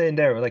I was saying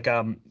there, like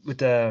with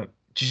the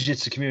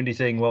jiu-jitsu community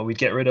thing, what we'd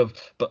get rid of,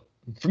 but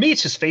for me,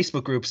 it's just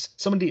Facebook groups.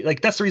 Somebody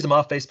like that's the reason I'm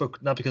off Facebook,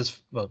 not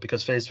because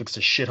Facebook's a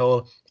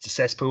shithole, it's a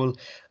cesspool. A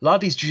lot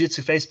of these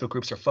jiu-jitsu Facebook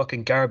groups are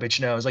fucking garbage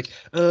now. It's like,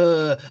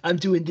 I'm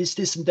doing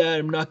this, and that.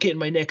 I'm not getting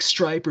my next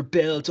stripe or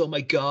belt. Oh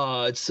my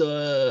god!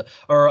 So,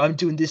 or I'm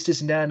doing this,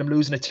 and that. And I'm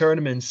losing at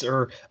tournaments.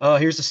 Or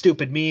here's a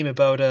stupid meme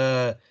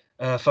about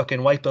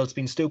fucking white belts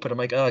being stupid. I'm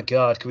like, oh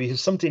god, can we have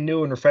something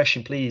new and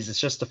refreshing, please?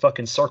 It's just a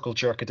fucking circle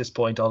jerk at this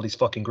point. All these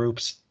fucking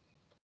groups.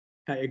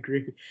 I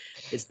agree.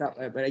 It's not,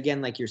 but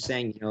again, like you're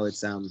saying,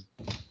 it's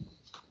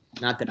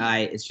not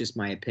that it's just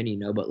my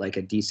opinion, but like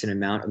a decent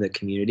amount of the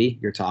community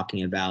you're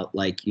talking about,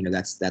 like,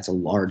 that's a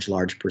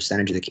large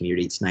percentage of the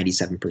community. It's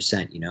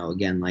 97%,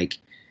 again, like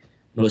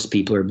most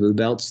people are blue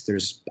belts.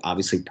 There's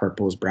obviously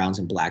purples, browns,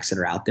 and blacks that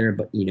are out there,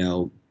 but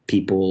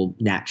people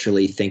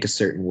naturally think a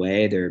certain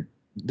way.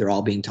 They're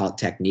all being taught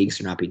techniques.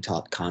 They're not being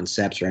taught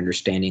concepts or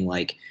understanding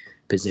like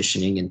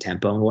positioning and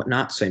tempo and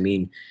whatnot. So, I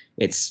mean,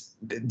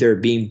 they're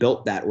being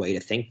built that way, to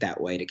think that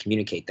way, to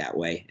communicate that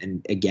way.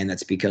 And again,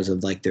 that's because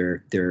of like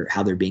their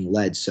how they're being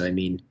led. So, I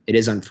mean, it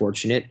is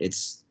unfortunate.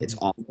 It's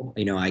awful.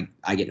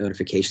 I get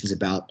notifications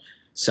about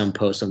some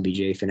posts on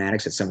BJJ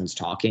Fanatics that someone's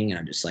talking, and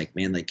I'm just like,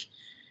 man, like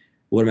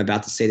what I'm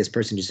about to say, this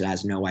person just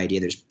has no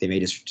idea. They may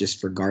just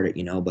forgot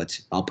it, but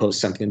I'll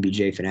post something on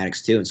BJJ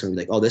Fanatics too. And someone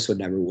will be like, oh, this would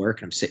never work.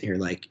 And I'm sitting here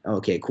like, oh,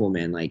 okay, cool,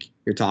 man. Like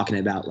you're talking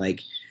about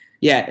like,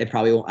 yeah, it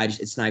probably won't.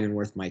 It's not even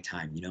worth my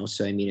time,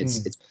 So I mean,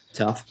 it's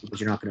tough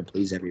because you're not going to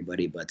please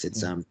everybody, but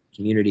it's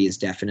community is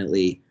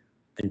definitely,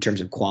 in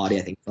terms of quality,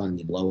 I think on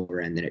the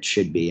lower end than it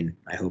should be, and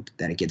I hope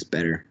that it gets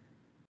better.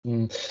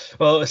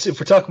 Well, if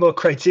we're talking about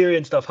criteria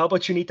and stuff, how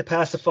about you need to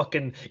pass like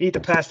an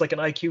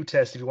IQ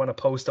test if you want to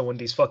post on one of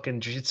these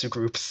fucking jiu-jitsu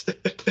groups?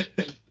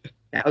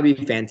 That would be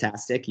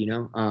fantastic,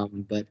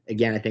 But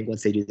again, I think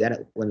once they do that,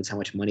 it limits how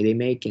much money they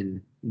make,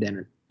 and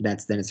then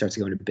it starts to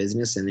go into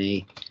business. And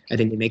I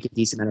think they make a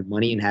decent amount of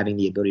money and having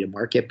the ability to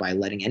market by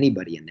letting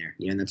anybody in there.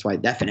 And that's why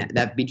that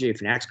BJJ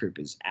Fanatics group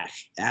is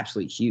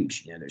absolutely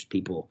huge. There's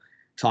people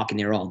talking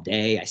there all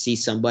day. I see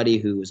somebody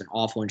who is an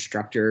awful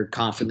instructor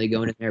confidently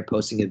going in there,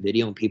 posting a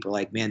video, and people are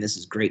like, "Man, this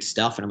is great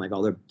stuff." And I'm like,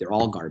 "Oh, they're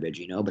all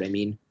garbage," But I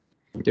mean,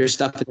 there's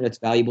stuff that's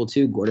valuable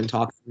too. Gordon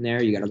talks in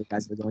there. You got other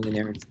guys that are going in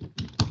there.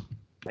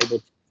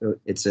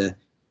 So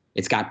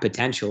it's got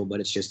potential,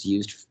 but it's just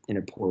used in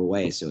a poor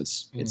way. So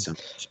it's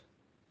something.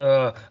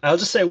 I'll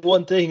just say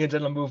one thing and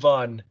then I'll move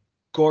on.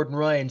 Gordon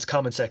Ryan's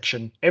comment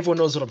section. Everyone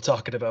knows what I'm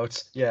talking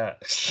about. Yeah.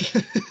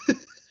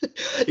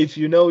 If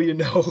you know, you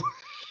know.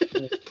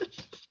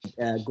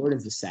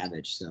 Gordon's a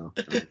savage, so.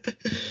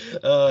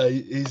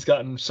 He's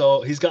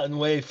gotten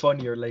way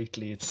funnier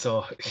lately.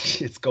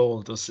 It's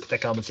gold. That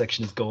comment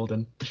section is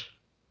golden.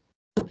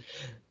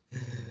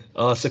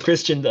 So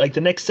Christian, like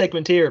the next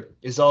segment here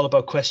is all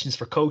about questions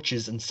for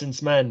coaches, and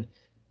since man,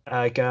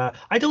 like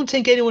I don't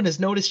think anyone has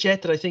noticed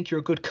yet that I think you're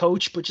a good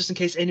coach, but just in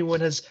case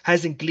anyone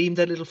hasn't gleaned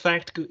that little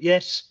fact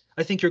yet,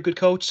 I think you're a good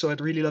coach. So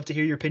I'd really love to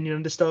hear your opinion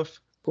on this stuff.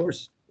 Of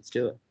course, let's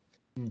do it.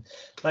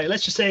 Like,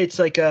 let's just say it's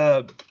like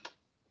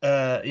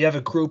you have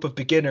a group of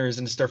beginners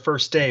and it's their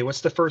first day,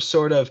 what's the first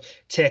sort of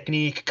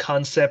technique,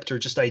 concept, or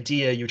just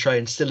idea you try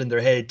and instill in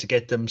their head to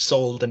get them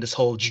sold on this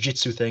whole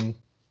jiu-jitsu thing?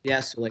 Yeah,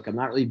 so like I'm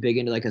not really big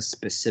into like a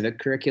specific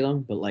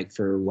curriculum, but like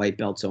for white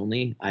belts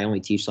only, I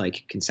only teach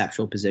like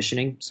conceptual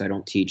positioning. So I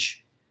don't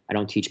teach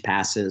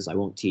passes, I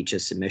won't teach a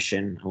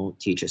submission, I won't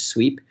teach a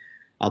sweep.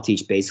 I'll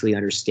teach basically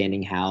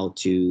understanding how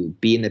to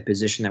be in the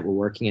position that we're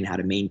working and how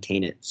to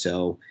maintain it.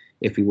 So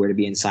if we were to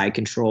be in side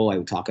control, I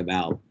would talk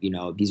about,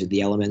 these are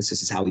the elements,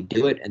 this is how we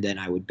do it. And then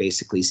I would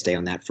basically stay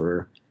on that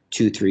for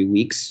 2-3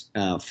 weeks,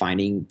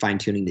 fine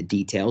tuning the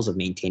details of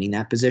maintaining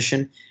that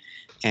position.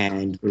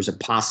 And there's a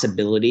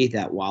possibility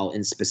that while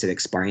in specific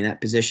sparring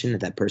that position,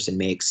 that person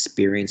may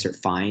experience or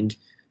find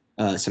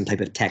some type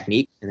of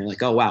technique, and they're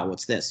like, oh wow,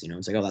 what's this?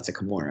 It's like, oh, that's a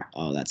Kimura,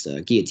 oh, that's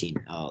a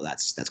guillotine, oh,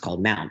 that's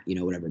called mount,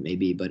 whatever it may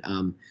be. But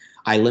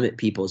I limit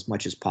people as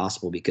much as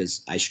possible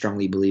because I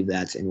strongly believe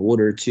that in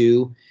order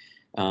to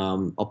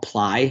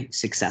apply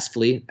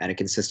successfully at a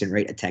consistent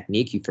rate a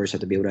technique, you first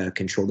have to be able to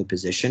control the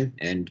position.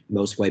 And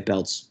most white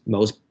belts,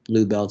 most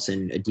blue belts,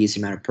 and a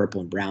decent amount of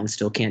purple and brown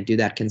still can't do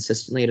that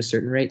consistently at a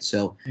certain rate.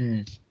 So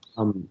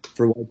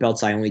for white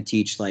belts, I only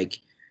teach like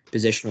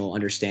positional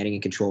understanding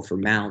and control for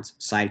mount,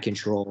 side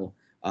control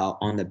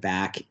on the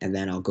back, and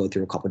then I'll go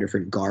through a couple of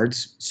different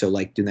guards. So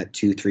like doing that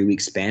 2-3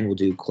 week span, we'll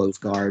do close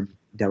guard,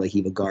 De La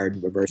Riva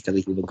guard, reverse De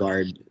La Riva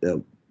guard,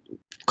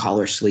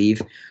 collar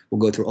sleeve. We'll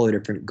go through all the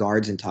different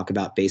guards and talk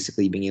about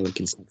basically being able to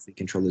consistently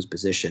control those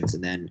positions.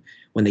 And then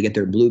when they get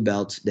their blue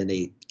belt, then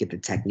they get the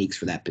techniques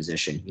for that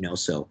position,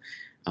 So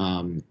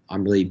I'm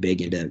really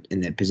big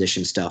in the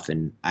position stuff,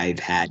 and I've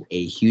had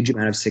a huge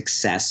amount of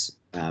success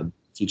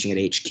teaching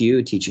at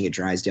HQ, teaching at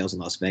Drysdale's in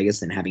Las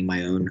Vegas, and having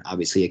my own,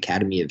 obviously,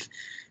 academy of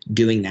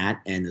doing that.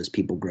 And those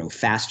people grow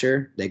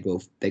faster. They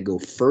go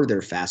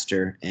further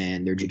faster,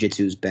 and their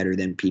jiu-jitsu is better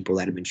than people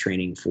that have been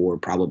training for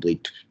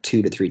probably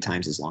 2 to 3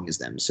 times as long as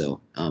them.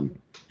 So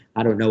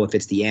I don't know if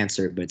it's the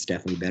answer, but it's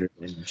definitely better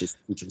than just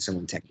teaching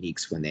someone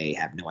techniques when they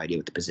have no idea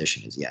what the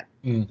position is yet.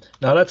 No,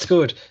 that's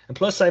good. And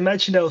plus, I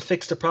imagine that'll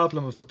fix the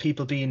problem of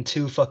people being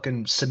too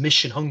fucking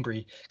submission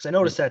hungry. Because I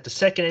noticed that the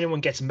second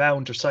anyone gets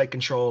mount or side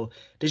control,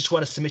 they just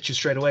want to submit you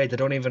straight away. They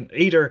don't even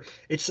either.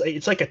 It's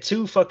like a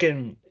two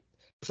fucking.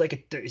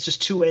 It's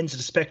just two ends of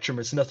the spectrum.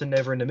 It's nothing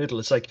ever in the middle.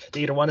 It's like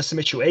they either want to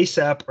submit you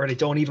ASAP or they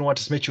don't even want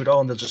to submit you at all,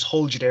 and they'll just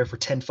hold you there for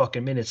 10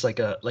 fucking minutes like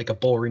a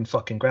boring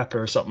fucking grappler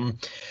or something.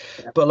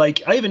 Yeah. But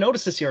like I even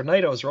noticed this the other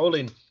night I was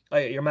rolling.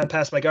 Your man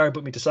passed my guard,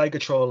 put me to side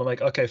control. I'm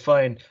like, okay,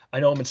 fine. I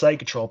know I'm in side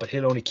control, but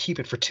he'll only keep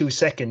it for 2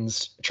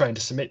 seconds trying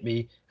to submit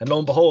me. And lo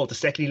and behold, the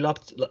second he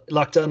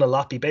locked on a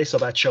loppy base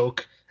of that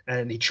choke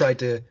and he tried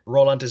to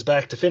roll onto his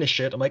back to finish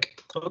it, I'm like,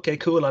 okay,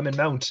 cool, I'm in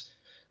mount.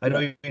 I know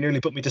you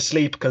nearly put me to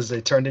sleep because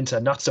it turned into a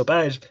not so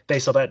bad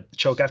base of that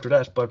choke after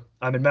that, but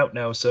I'm in mount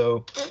now,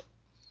 so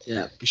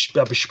yeah, you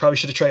probably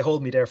should have tried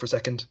hold me there for a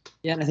second.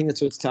 Yeah, and I think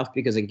that's what's tough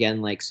because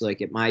again, like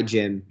at my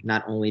gym,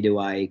 not only do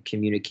I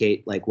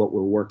communicate like what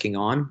we're working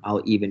on,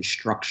 I'll even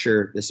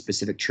structure the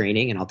specific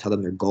training, and I'll tell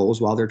them their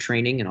goals while they're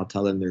training, and I'll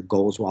tell them their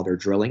goals while they're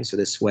drilling. So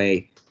this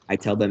way, I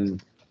tell them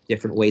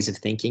different ways of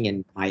thinking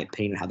and my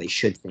opinion on how they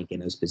should think in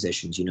those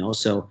positions.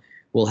 So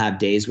we'll have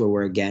days where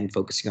we're, again,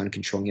 focusing on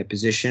controlling a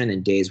position, and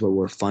then days where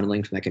we're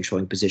funneling from that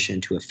controlling position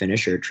to a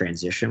finish or a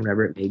transition,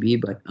 whatever it may be.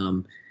 But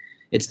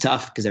it's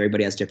tough because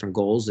everybody has different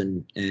goals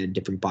and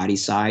different body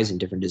size and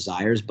different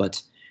desires.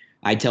 But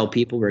I tell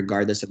people,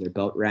 regardless of their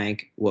belt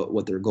rank,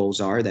 what their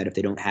goals are, that if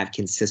they don't have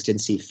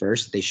consistency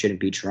first, they shouldn't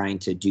be trying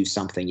to do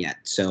something yet.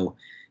 So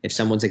if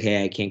someone's like,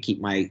 hey,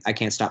 I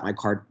can't stop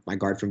my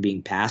guard from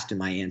being passed, and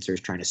my answer is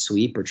trying to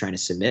sweep or trying to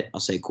submit, I'll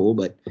say, cool,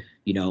 but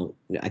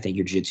I think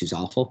your jiu-jitsu is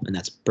awful, and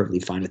that's perfectly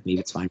fine with me.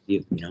 It's fine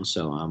with you,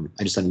 So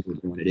I just let them do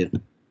what they want to do.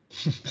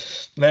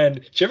 Man,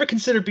 do you ever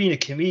consider being a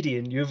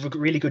comedian? You have a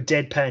really good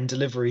deadpan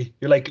delivery.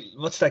 You're like,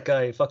 what's that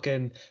guy?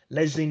 Fucking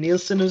Leslie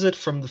Nielsen, is it,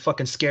 from the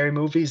fucking scary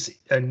movies?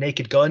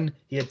 Naked Gun.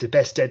 He had the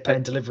best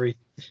deadpan delivery.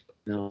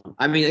 No,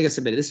 I mean, like I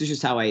said, but this is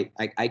just how I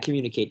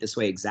communicate this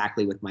way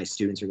exactly with my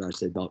students in regards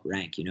to the belt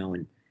rank,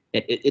 and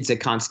it's a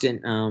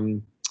constant,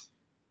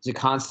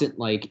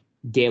 like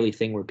daily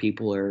thing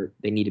where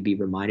they need to be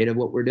reminded of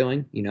what we're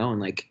doing, and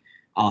like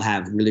I'll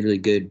have really, really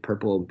good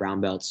purple and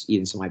brown belts,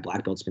 even some of my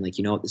black belts, been like,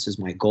 this is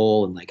my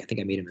goal, and like I think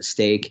I made a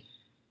mistake,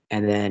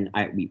 and then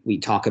we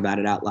talk about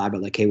it out loud,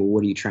 but like, hey, well,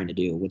 what are you trying to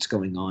do? What's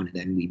going on? And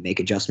then we make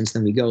adjustments,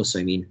 then we go. So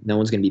I mean, no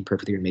one's going to be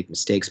perfectly going to make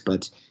mistakes,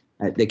 but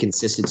the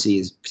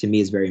consistency to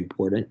me is very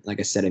important. Like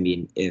I said, I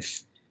mean,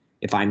 if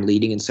I'm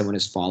leading and someone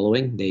is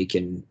following, they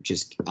can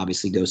just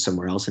obviously go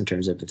somewhere else in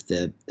terms of if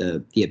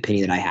the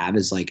opinion that I have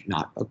is like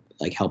not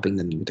like helping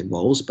them with their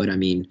goals. But I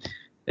mean,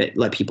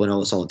 let people know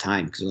this all the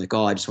time because they're like,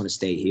 oh, I just want to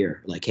stay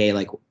here. Like, hey,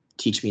 like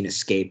teach me an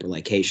escape, or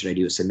like, hey, should I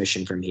do a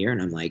submission from here?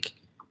 And I'm like,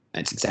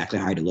 that's exactly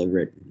how I deliver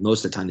it.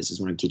 Most of the time, this is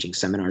when I'm teaching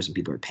seminars and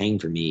people are paying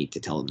for me to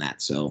tell them that.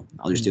 So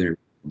I'll just do it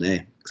every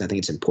day because I think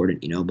it's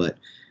important, but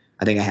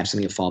I think I have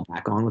something to fall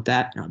back on with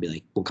that. And I'll be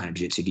like, what kind of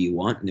jiu-jitsu do you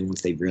want? And then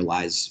once they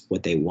realize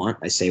what they want,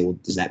 I say, well,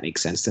 does that make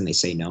sense? Then they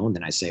say no. And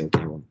then I say,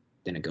 okay, well,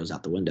 then it goes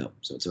out the window.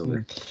 So it's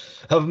over.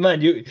 Oh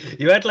man, you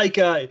had like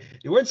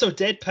you weren't so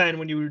deadpan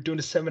when you were doing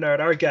a seminar at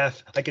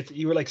RGAF. Like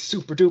you were like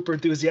super duper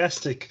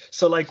enthusiastic.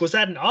 So like, was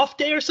that an off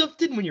day or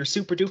something when you're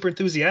super duper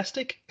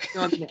enthusiastic?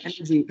 No, I mean,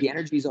 the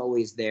energy is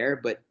always there,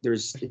 but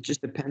it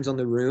just depends on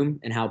the room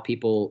and how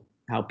people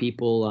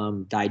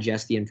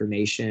digest the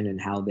information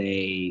and how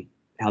they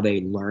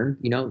learn.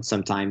 You know,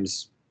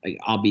 sometimes like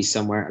I'll be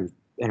somewhere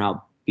and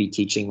I'll be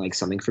teaching like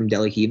something from De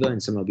La Riva,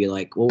 and someone will be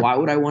like, well, why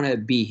would I want to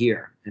be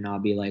here? And I'll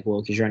be like,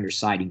 well, because you're on your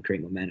side, you can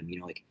create momentum.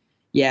 You know, like,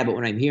 yeah, but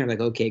when I'm here, I'm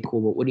like, okay,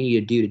 cool. But what do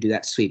you need to do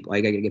that sweep? Well,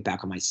 I got to get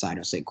back on my side.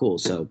 I'll say, cool.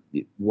 So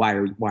why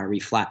are we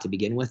flat to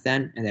begin with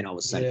then? And then all of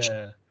a sudden,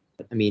 Yeah.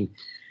 I mean,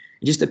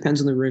 it just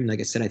depends on the room. Like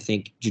I said, I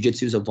think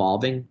jiu-jitsu is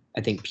evolving.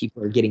 I think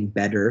people are getting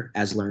better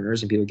as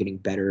learners and people are getting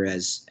better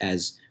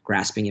as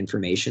grasping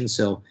information.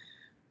 So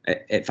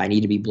if I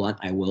need to be blunt,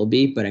 I will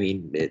be. But I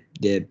mean,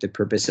 the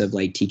purpose of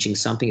like teaching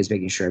something is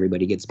making sure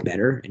everybody gets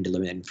better and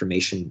delivering that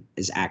information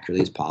as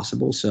accurately as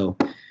possible. So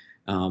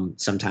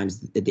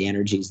sometimes the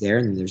energy is there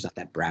and there's not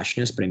that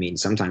brashness. But I mean,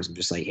 sometimes I'm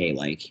just like, hey,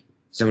 like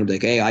someone would be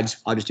like, hey,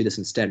 I'll just do this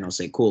instead. And I'll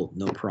say, cool,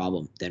 no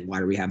problem. Then why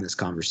are we having this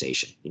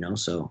conversation? You know,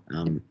 so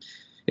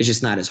it's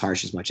just not as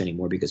harsh as much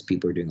anymore because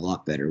people are doing a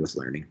lot better with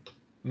learning.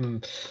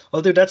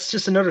 Well, dude, that's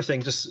just another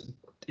thing. Just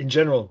in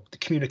general, the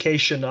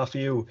communication off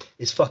you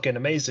is fucking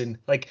amazing.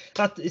 Like,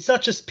 it's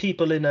not just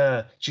people in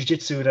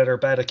jiu-jitsu that are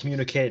bad at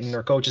communicating,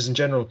 or coaches in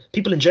general.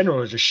 People in general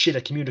are just shit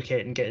at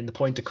communicating, getting the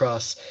point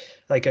across.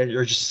 Like,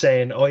 you're just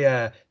saying, oh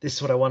yeah, this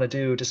is what I want to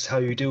do. This is how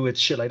you do it.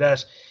 Shit like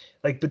that.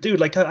 Like, but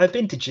dude, like I've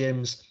been to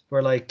gyms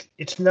where like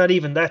it's not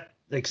even that.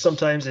 Like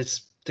sometimes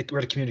it's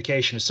where the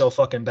communication is so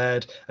fucking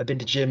bad. I've been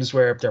to gyms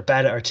where they're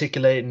bad at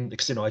articulating,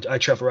 because you know I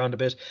travel around a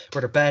bit,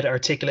 where they're bad at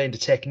articulating the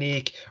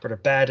technique, or they're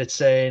bad at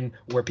saying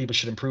where people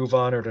should improve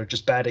on, or they're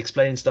just bad at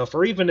explaining stuff,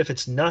 or even if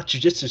it's not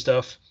jiu-jitsu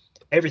stuff,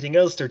 everything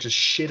else they're just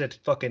shit at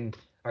fucking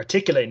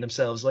articulating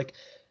themselves. Like,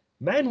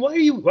 man, why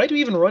do you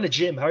even run a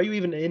gym? How are you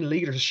even in a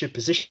leadership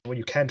position when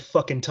you can't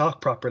fucking talk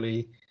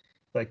properly?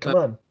 Like, come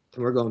on.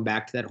 We're going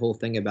back to that whole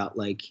thing about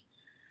like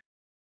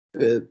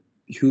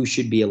who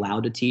should be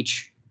allowed to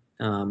teach.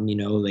 You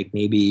know, like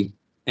maybe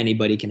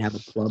anybody can have a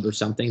club or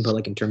something, but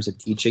like in terms of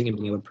teaching and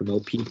being able to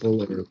promote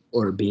people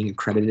or being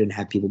accredited and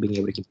have people being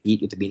able to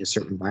compete, you have to be in a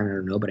certain environment. I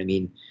don't know, but I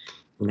mean,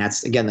 and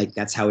that's again, like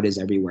that's how it is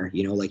everywhere.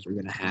 You know, like you're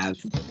going to have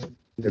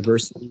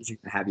universities, you're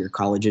going to have your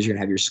colleges, you're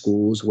going to have your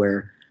schools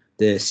where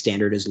the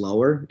standard is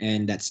lower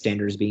and that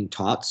standard is being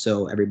taught.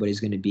 So everybody's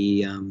going to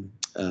be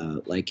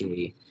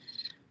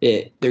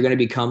they're going to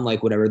become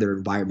like whatever their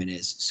environment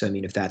is. So, I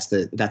mean, if that's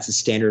the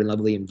standard and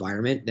level of the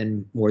environment,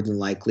 then more than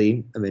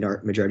likely, I mean,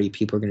 our majority of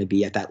people are going to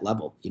be at that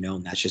level, you know,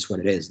 and that's just what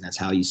it is. And that's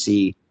how you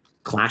see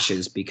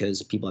clashes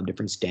because people have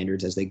different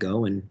standards as they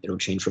go and it'll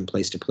change from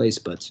place to place.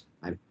 But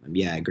I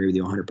agree with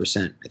you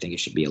 100%. I think it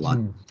should be a lot.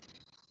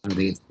 I don't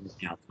think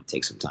it'll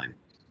take some time.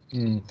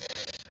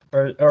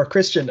 Or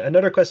Christian,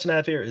 another question I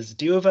have here is,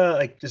 do you have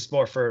like this is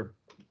more for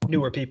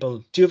newer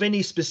people, do you have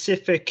any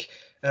specific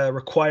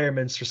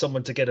requirements for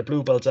someone to get a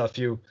blue belt off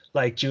you?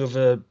 Like, do you have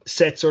a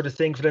set sort of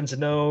thing for them to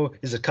know?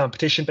 Is it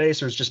competition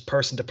based or is it just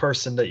person to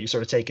person that you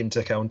sort of take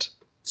into account?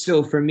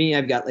 So for me,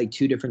 I've got like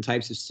two different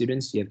types of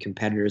students. You have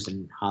competitors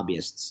and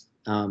hobbyists.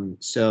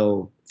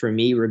 So for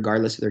me,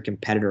 regardless if they're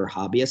competitor or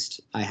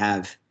hobbyist, I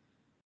have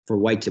for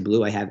white to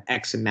blue, I have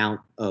X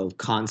amount of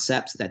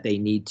concepts that they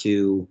need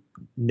to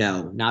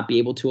know, not be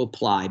able to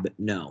apply, but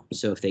know.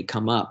 So if they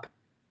come up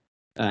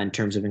in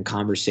terms of in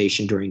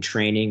conversation during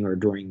training or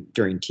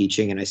during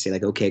teaching, and I say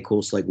like, okay,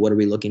 cool. So like, what are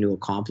we looking to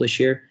accomplish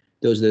here?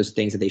 Those are those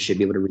things that they should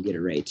be able to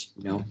reiterate,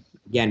 you know,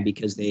 again,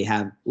 because they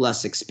have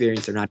less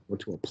experience, they're not able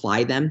to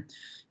apply them,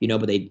 you know,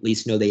 but they at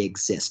least know they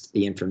exist.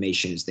 The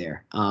information is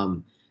there.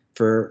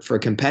 For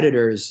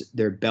competitors,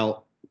 their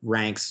belt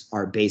ranks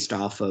are based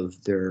off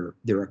of their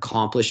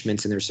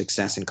accomplishments and their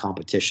success in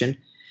competition.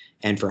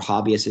 And for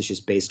hobbyists, it's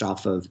just based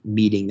off of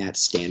meeting that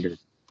standard.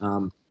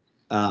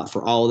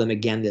 For all of them,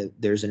 again,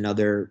 there's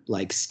another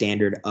like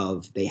standard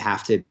of they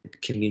have to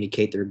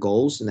communicate their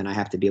goals, and then I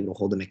have to be able to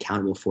hold them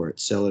accountable for it.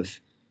 So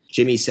if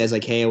Jimmy says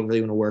like, hey, I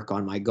really want to work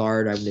on my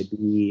guard, I'm going to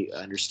be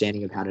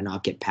understanding of how to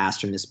not get passed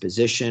from this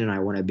position, and I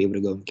want to be able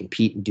to go and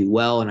compete and do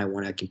well, and I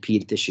want to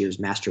compete at this year's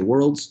Master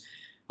Worlds,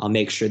 I'll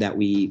make sure that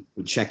we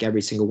check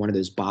every single one of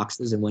those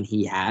boxes. And when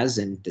he has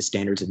and the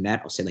standards are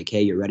met, I'll say like,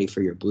 hey, you're ready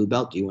for your blue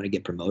belt. Do you want to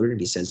get promoted? And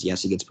he says,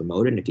 yes, he gets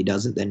promoted. And if he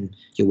doesn't, then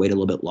you'll wait a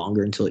little bit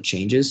longer until it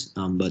changes.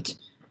 But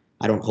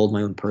I don't hold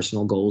my own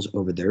personal goals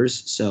over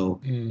theirs.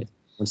 So if he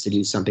wants to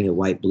do something at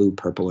white, blue,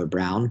 purple, or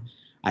brown,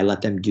 I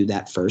let them do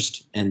that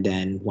first. And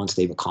then once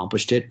they've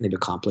accomplished it, and they've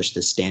accomplished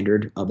the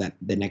standard of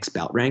the next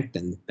belt rank,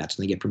 then that's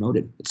when they get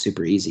promoted. It's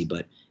super easy,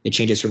 but it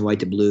changes from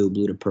white to blue,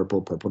 blue to purple,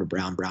 purple to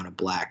brown, brown to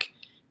black.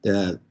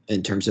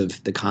 In terms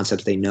of the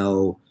concepts they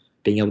know,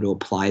 being able to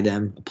apply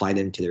them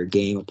to their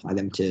game, apply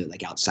them to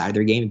like outside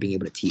their game, and being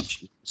able to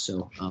teach.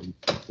 So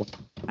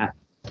that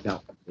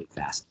really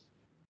fast.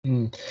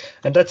 And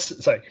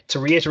that's, sorry, to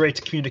reiterate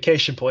the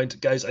communication point,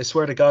 guys, I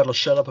swear to God, I'll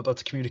shut up about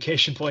the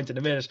communication point in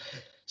a minute.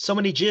 so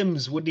many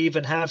gyms wouldn't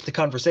even have the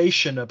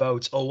conversation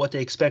about what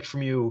they expect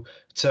from you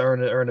to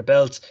earn a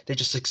belt. They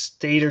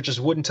either just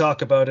wouldn't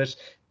talk about it,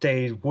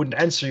 they wouldn't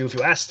answer you if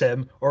you asked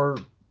them, or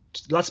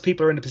lots of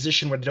people are in a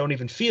position where they don't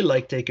even feel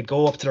like they could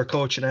go up to their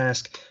coach and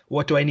ask,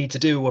 what do I need to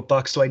do? What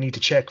box do I need to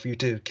check for you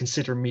to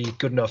consider me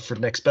good enough for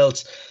the next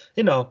belts?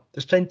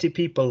 There's plenty of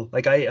people,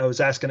 like I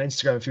was asking on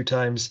Instagram a few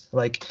times,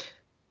 like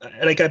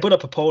I put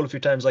up a poll a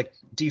few times, like,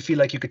 do you feel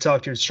like you could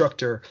talk to your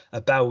instructor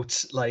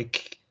about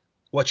like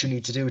what you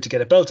need to do to get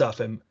a belt off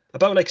him?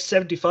 About like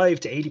 75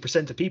 to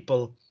 80% of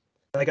people,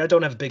 like I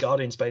don't have a big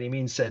audience by any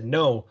means, said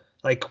no.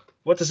 Like,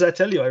 what does that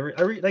tell you?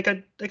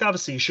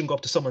 Obviously you shouldn't go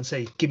up to someone and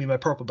say, give me my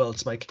purple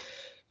belts. Like,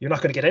 you're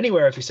not going to get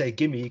anywhere if you say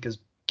gimme, because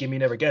gimme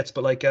never gets.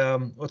 But like,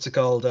 what's it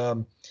called?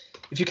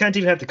 If you can't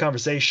even have the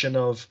conversation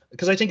of,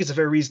 because I think it's a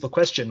very reasonable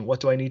question, what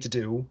do I need to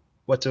do?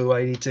 What do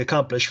I need to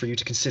accomplish for you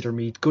to consider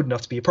me good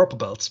enough to be a purple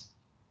belt,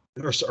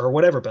 or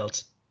whatever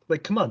belt?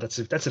 Like, come on, that's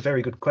a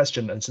very good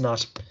question, and it's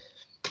not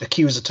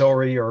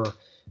accusatory or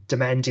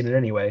demanding in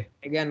any way.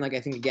 Again, like I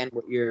think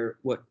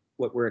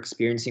what we're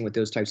experiencing with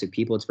those types of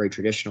people, it's very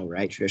traditional,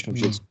 right? Traditional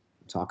jiu-jitsu,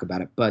 talk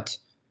about it, but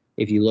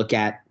if you look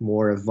at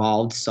more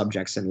evolved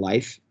subjects in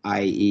life,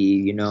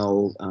 i.e.,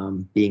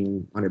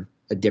 being on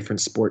a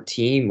different sport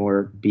team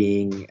or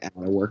being at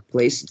a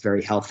workplace, it's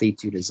very healthy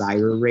to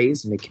desire a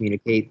raise and to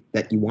communicate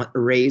that you want a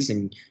raise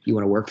and you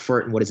want to work for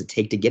it and what does it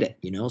take to get it,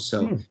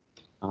 So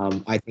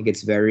I think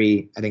it's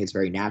very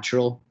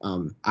natural.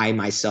 I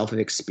myself have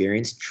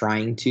experienced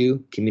trying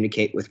to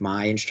communicate with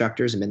my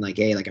instructors and been like,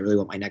 hey, like I really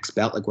want my next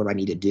belt. Like, what do I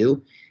need to do?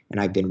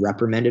 And I've been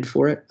reprimanded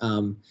for it.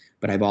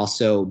 But I've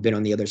also been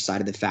on the other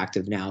side of the fact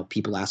of now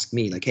people ask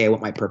me like, hey, I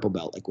want my purple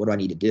belt. Like, what do I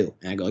need to do?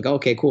 And I go like, oh,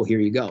 okay, cool. Here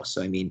you go.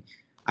 So, I mean,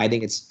 I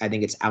think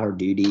it's our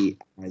duty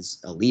as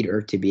a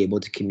leader to be able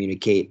to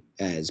communicate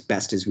as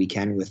best as we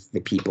can with the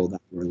people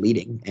that we're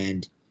leading.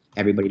 And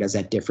everybody does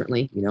that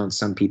differently, and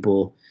some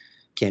people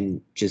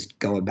can just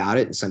go about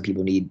it, and some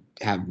people need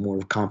to have more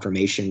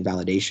confirmation,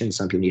 validation.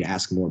 Some people need to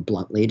ask more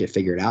bluntly to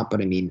figure it out.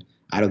 But I mean,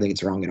 I don't think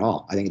it's wrong at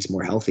all. I think it's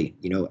more healthy.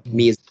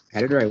 Me as a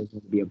competitor, I was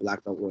going to be a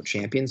black belt world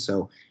champion.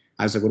 So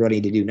I was like, what do I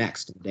need to do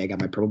next? And the day I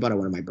got my purple belt, I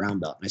wanted my brown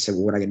belt. And I said,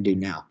 well, what am I going to do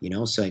now?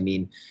 So, I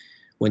mean,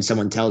 when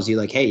someone tells you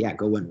like, hey, yeah,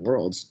 go win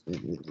worlds,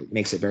 it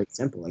makes it very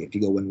simple. Like, if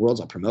you go win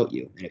worlds, I'll promote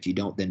you. And if you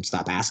don't, then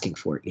stop asking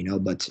for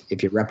it, But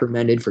if you're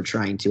reprimanded for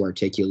trying to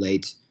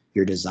articulate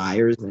your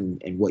desires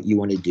and what you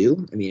want to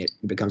do, I mean, it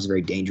becomes a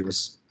very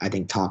dangerous, I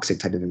think, toxic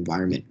type of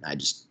environment. I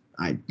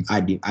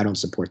don't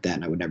support that,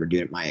 and I would never do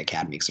it at my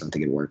academy because I don't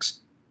think it works.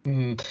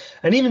 And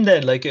even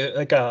then,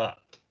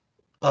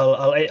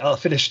 I'll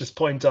finish this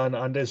point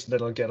on this, and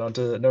then I'll get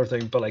onto another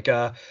thing.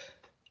 But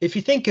if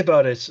you think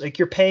about it,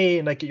 you're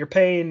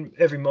paying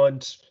every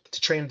month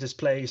to train at this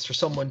place for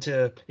someone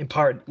to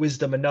impart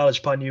wisdom and knowledge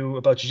upon you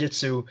about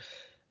jiu-jitsu.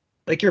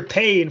 Like, you're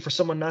paying for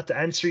someone not to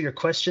answer your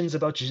questions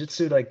about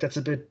jiu-jitsu. Like, that's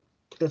a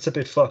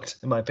bit fucked,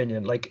 in my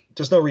opinion. Like,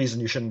 there's no reason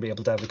you shouldn't be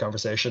able to have a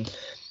conversation.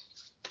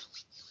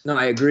 No,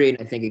 I agree.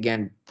 And I think,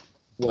 again,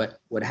 what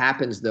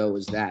happens, though,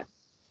 is that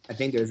I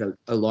think there's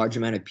a large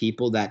amount of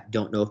people that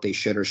don't know if they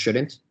should or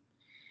shouldn't.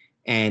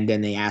 And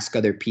then they ask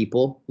other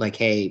people, like,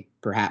 hey,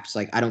 perhaps,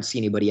 like, I don't see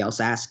anybody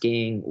else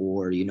asking,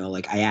 or,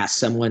 like, I asked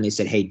someone, they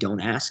said, hey, don't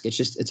ask.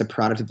 It's a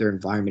product of their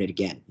environment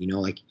again.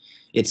 You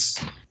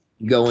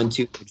go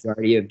into the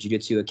majority of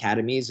jiu-jitsu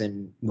academies,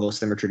 and most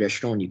of them are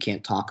traditional, and you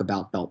can't talk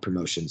about belt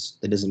promotions.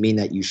 That doesn't mean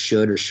that you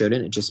should or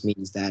shouldn't. It just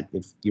means that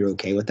if you're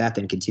okay with that,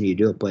 then continue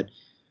to do it. But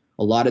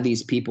a lot of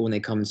these people, when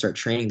they come and start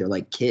training, they're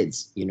like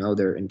kids.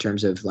 They're, in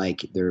terms of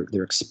like their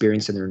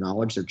experience and their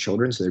knowledge, they're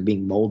children, so they're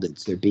being molded.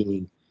 So they're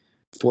being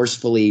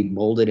forcefully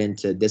molded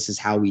into, this is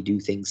how we do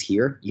things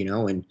here.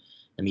 And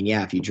I mean,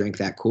 yeah, if you drink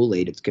that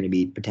Kool-Aid, it's going to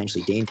be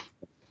potentially dangerous.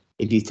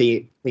 If you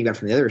think about it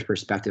from the other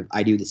perspective,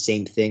 I do the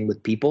same thing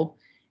with people.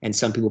 And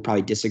some people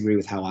probably disagree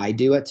with how I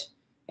do it.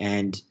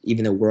 And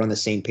even though we're on the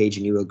same page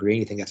and you agree,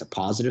 and you think that's a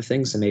positive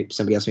thing, so maybe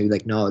somebody else may be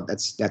like, no,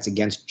 that's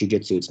against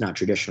jiu-jitsu. It's not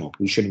traditional.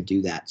 We shouldn't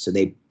do that. So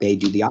they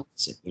do the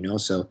opposite,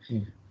 So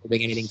I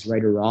think anything's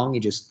right or wrong. You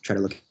just try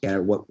to look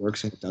at what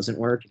works and what doesn't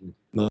work. And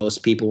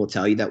most people will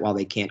tell you that while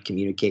they can't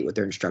communicate with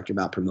their instructor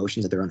about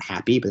promotions, that they're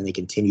unhappy, but then they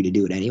continue to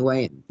do it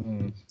anyway.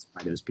 And that's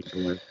why those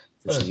people are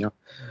pushing up.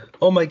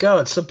 Oh my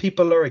God. Some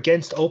people are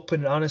against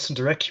open, honest, and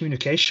direct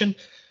communication.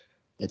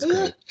 It's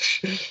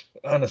great.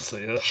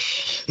 Honestly,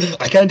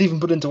 I can't even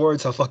put into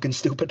words how fucking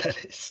stupid that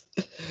is.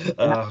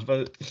 But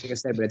like I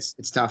said, but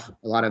it's tough.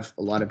 A lot of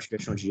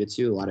traditional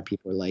jiu-jitsu, a lot of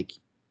people are like,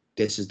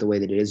 this is the way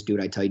that it is. Do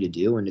what I tell you to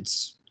do. And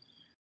it's,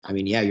 I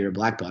mean, yeah, you're a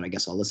black belt, I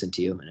guess I'll listen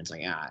to you. And it's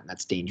like,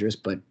 that's dangerous.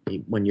 But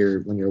when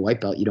you're a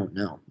white belt, you don't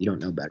know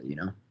better,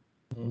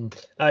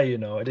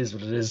 it is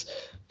what it is.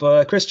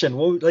 But Christian,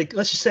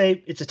 let's just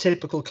say it's a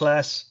typical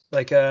class,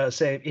 like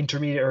say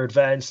intermediate or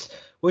advanced.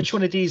 Which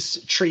one of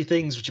these three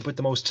things would you put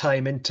the most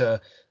time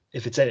into?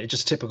 If it's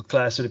just a typical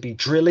class, would it be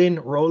drilling,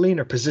 rolling,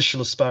 or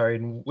positional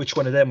sparring? Which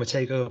one of them would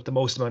take up the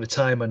most amount of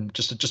time on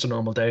just a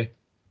normal day?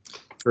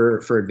 For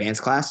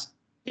advanced class?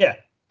 Yeah.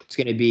 It's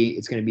gonna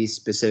be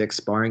specific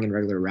sparring and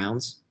regular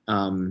rounds.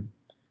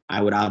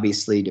 I would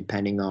obviously,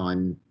 depending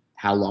on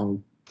how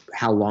long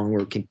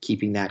we're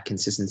keeping that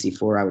consistency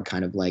for, I would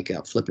kind of like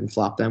flip and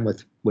flop them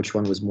with which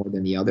one was more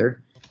than the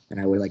other, and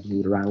I would like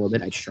move it around a little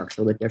bit. I'd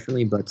structure a little bit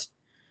differently, but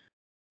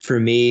for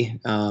me,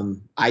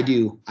 I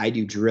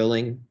do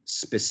drilling,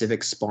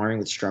 specific sparring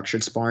with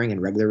structured sparring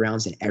and regular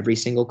rounds in every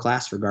single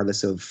class,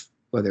 regardless of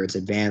whether it's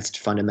advanced,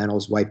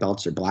 fundamentals, white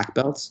belts, or black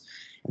belts.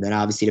 And then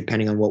obviously,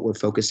 depending on what we're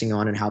focusing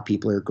on and how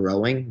people are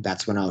growing,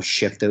 that's when I'll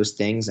shift those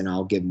things and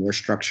I'll give more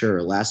structure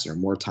or less, or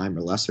more time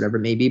or less, whatever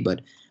it may be.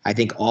 But I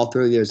think all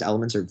three of those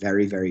elements are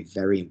very, very,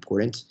 very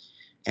important.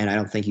 And I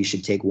don't think you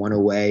should take one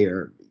away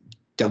or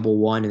double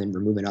one and then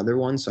remove another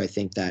one. So I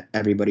think that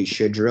everybody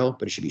should drill,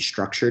 but it should be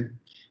structured.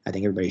 I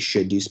think everybody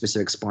should do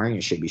specific sparring.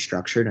 It should be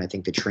structured. And I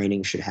think the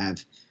training should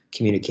have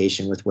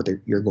communication with what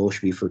your goal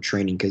should be for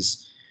training.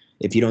 Because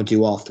if you don't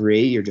do all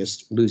three, you're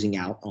just losing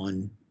out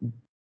on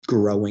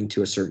growing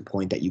to a certain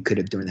point that you could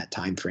have during that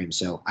time frame.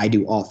 So I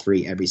do all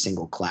three every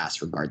single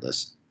class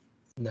regardless.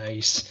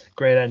 Nice.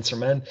 Great answer,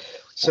 man.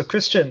 So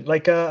Christian,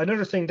 like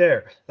another thing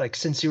there, like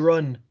since you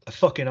run a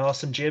fucking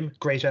awesome gym,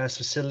 great ass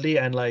facility,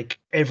 and like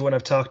everyone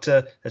I've talked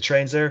to that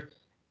trains there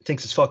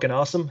thinks it's fucking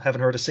awesome.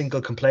 Haven't heard a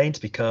single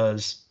complaint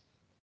because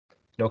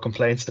no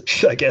complaints,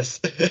 I guess.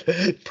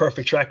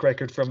 Perfect track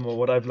record from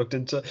what I've looked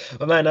into.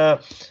 But man,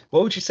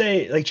 what would you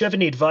say, like, do you have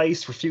any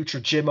advice for future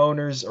gym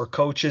owners or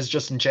coaches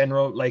just in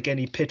general, like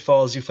any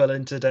pitfalls you fell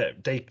into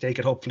that they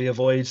could hopefully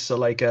avoid? So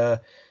like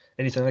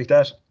anything like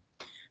that?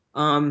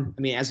 I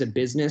mean, as a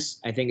business,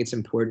 I think it's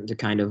important to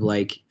kind of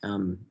like,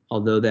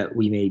 although that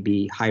we may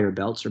be higher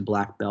belts or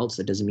black belts,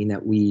 that doesn't mean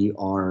that we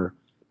are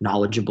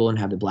knowledgeable and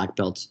have the black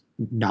belt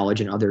knowledge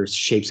in other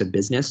shapes of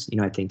business.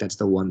 I think that's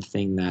the one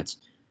thing that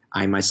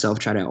I myself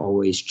try to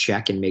always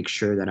check and make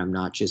sure that I'm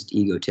not just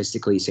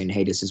egotistically saying,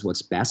 hey, this is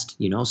what's best,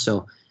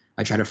 So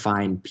I try to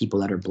find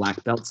people that are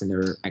black belts and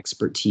their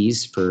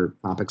expertise for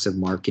topics of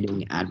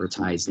marketing,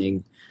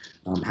 advertising,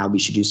 how we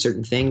should do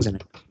certain things.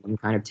 And I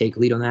kind of take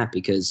lead on that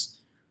because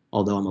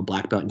although I'm a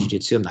black belt in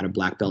jiu-jitsu, I'm not a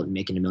black belt in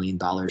making $1 million.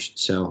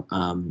 So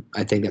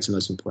I think that's the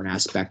most important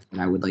aspect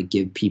that I would like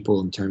give people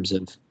in terms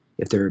of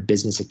if they're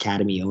business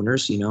academy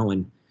owners,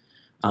 and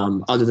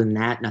other than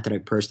that, not that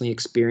I've personally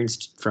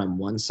experienced from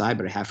one side,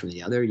 but I have from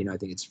the other, I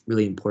think it's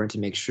really important to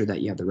make sure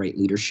that you have the right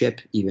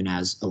leadership, even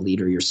as a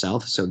leader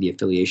yourself. So the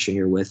affiliation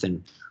you're with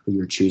and who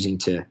you're choosing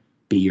to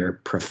be your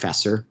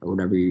professor or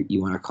whatever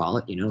you want to call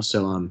it,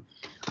 So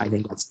I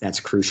think that's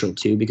crucial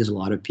too, because a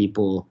lot of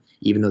people,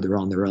 even though they're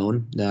on their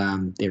own,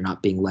 they're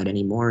not being led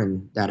anymore.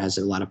 And that has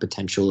a lot of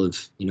potential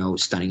of,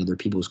 stunning other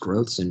people's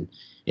growths. And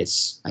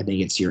I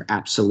think it's your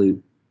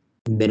absolute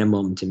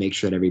minimum to make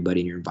sure that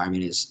everybody in your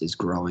environment is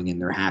growing and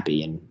they're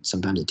happy. And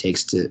sometimes it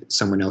takes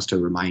someone else to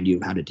remind you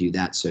of how to do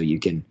that so you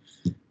can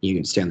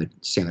stay on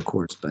the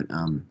course. But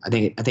I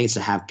think it's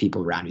to have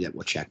people around you that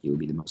will check you would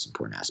be the most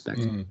important aspect.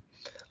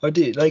 I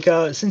did, like,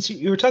 since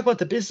you were talking about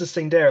the business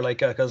thing there, like,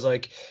 because,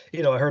 like,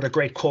 I heard a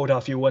great quote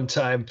off you one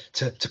time,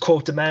 to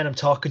quote the man I'm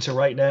talking to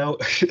right now,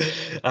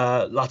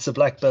 lots of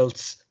black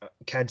belts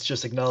can't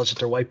just acknowledge that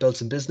they're white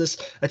belts in business.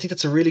 I think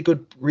that's a really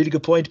good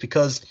point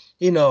because,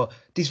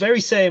 these very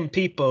same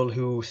people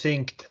who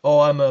think, oh,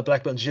 I'm a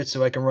black belt in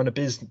jiu-jitsu, I can run a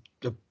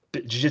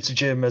jiu-jitsu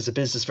gym as a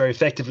business very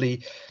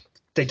effectively.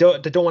 They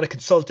don't want to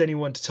consult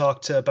anyone to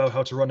talk to about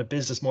how to run a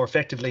business more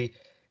effectively.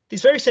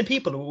 These very same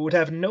people would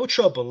have no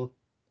trouble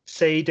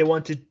say they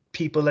wanted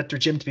people at their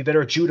gym to be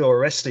better at judo or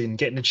wrestling,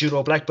 getting a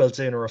judo black belt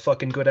in, or a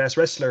fucking good ass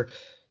wrestler.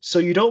 So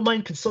you don't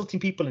mind consulting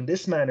people in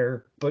this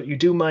manner, but you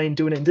do mind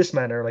doing it in this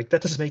manner. Like,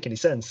 that doesn't make any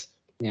sense.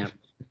 Yeah.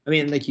 I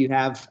mean, like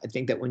I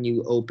think that when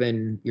you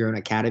open your own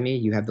academy,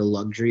 you have the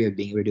luxury of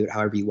being able to do it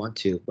however you want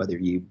to, whether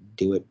you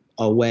do it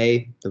a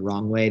way, the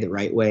wrong way, the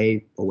right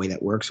way, a way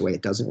that works, a way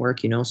that doesn't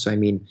work, So, I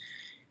mean,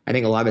 I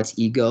think a lot of it's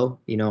ego,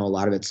 a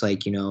lot of it's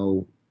like,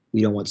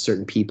 we don't want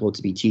certain people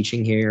to be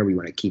teaching here. We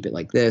want to keep it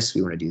like this.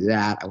 We want to do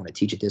that. I want to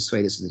teach it this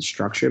way. This is the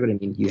structure. But I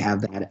mean, you have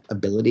that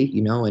ability,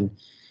 and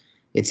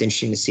it's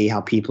interesting to see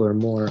how people are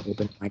more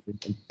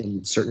open-minded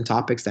in certain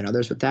topics than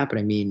others with that. But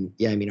I mean,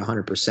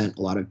 100%.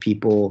 A lot of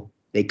people,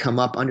 they come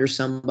up under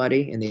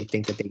somebody and they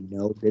think that they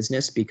know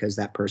business because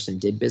that person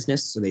did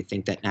business. So they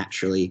think that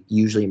naturally,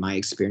 usually in my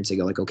experience, they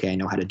go like, okay, I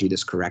know how to do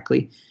this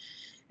correctly.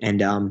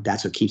 And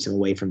that's what keeps them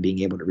away from being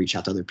able to reach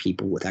out to other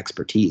people with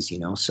expertise,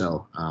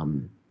 So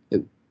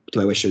do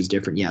I wish it was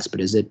different? Yes,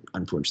 but is it?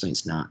 Unfortunately,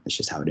 it's not. It's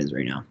just how it is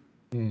right now.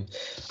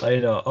 I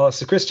know. Oh,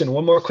 so Christian,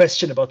 one more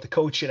question about the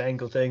coaching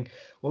angle thing.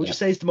 What would you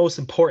say is the most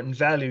important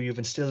value you've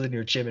instilled in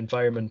your gym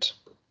environment?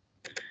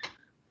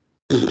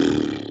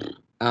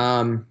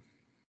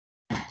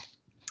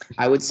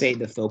 I would say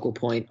the focal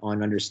point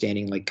on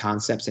understanding like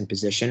concepts and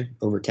position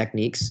over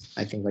techniques.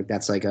 I think like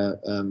that's like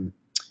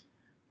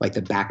like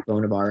the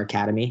backbone of our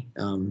academy,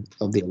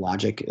 of the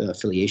Logic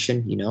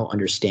affiliation,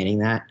 understanding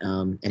that,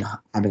 and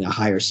having a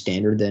higher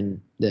standard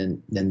than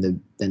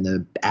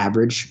the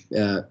average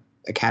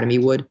academy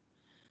would.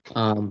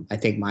 I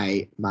think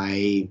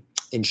my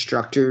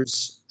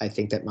instructors, I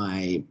think that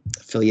my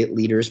affiliate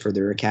leaders for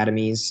their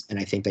academies, and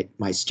I think that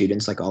my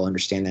students like all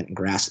understand that and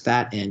grasp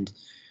that. And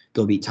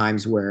there'll be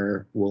times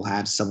where we'll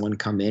have someone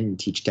come in and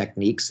teach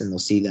techniques, and they'll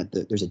see that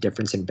there's a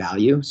difference in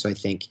value. So I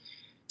think,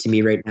 to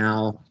me right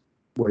now,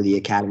 where the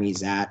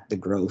academy's at, the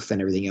growth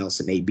and everything else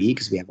it may be,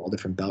 because we have all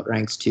different belt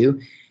ranks too,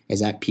 is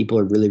that people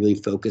are really, really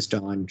focused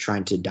on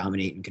trying to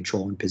dominate and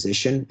control in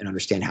position and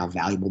understand how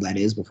valuable that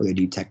is before they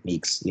do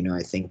techniques.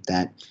 I think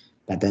that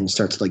then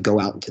starts to like go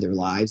out into their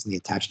lives and they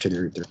attach to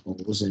their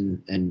goals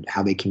and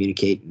how they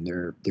communicate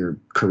and their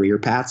career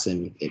paths,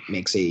 and it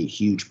makes a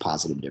huge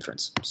positive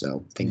difference.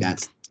 So I think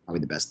that's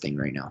probably the best thing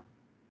right now.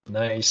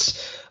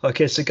 Nice.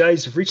 Okay, so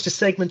guys, we've reached a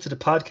segment of the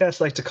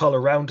podcast I like to call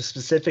Around the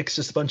Specifics,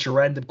 just a bunch of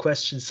random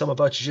questions, some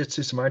about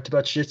jiu-jitsu, some aren't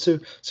about jiu-jitsu.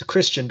 So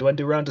Christian, do you want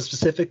to do Around the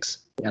Specifics?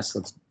 Yes,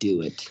 let's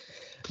do it.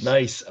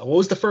 Nice. What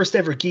was the first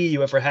ever gi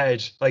you ever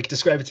had? Like,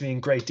 describe it to me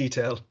in great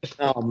detail.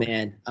 Oh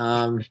man.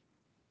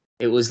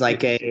 It was like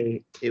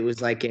the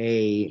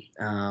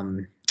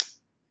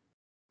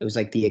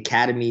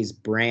Academy's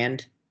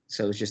brand.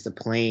 So it was just a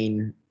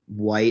plain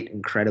white,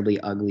 incredibly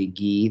ugly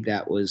gi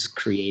that was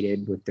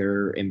created with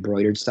their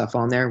embroidered stuff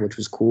on there, which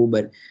was cool,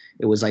 but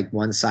it was like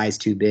one size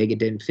too big. It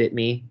didn't fit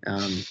me.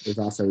 It was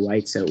also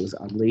white, so it was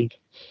ugly.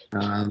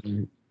 I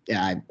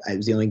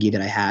was the only gi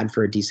that I had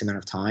for a decent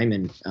amount of time,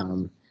 and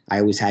I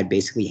always had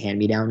basically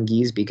hand-me-down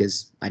gis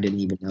because I didn't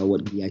even know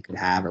what gi I could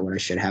have or what I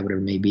should have, whatever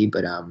it may be.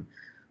 But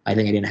I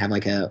think I didn't have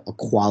like a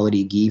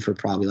quality gi for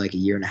probably like a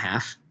year and a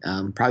half,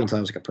 probably until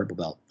I was like a purple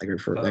belt,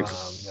 for a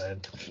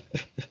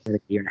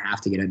year and a half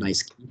to get a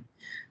nice gi.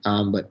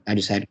 But I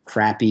just had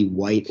crappy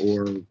white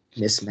or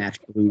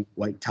mismatched blue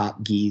white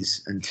top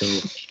gis until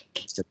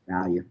it's the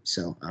value.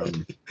 So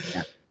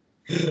yeah.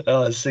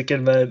 Oh,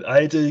 sickening, man.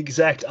 I had the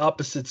exact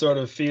opposite sort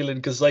of feeling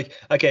because, like,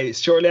 okay,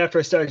 shortly after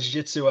I started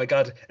jiu-jitsu, I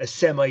got a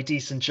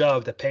semi-decent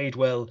job that paid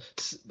well,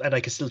 and I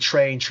could still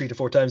train 3 to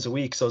 4 times a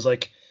week. So I was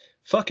like,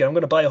 fuck it, I'm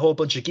going to buy a whole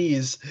bunch of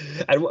gis.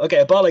 And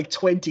okay, I bought like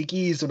 20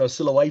 gis when I was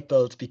still a white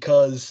belt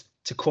because,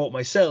 to quote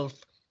myself,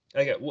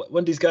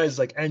 one of these guys is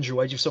like, Andrew,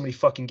 why'd you have so many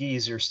fucking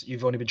gis?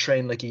 You've only been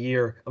training like a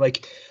year. I'm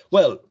like,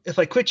 well, if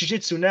I quit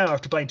jiu-jitsu now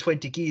after buying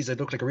 20 gis,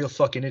 I'd look like a real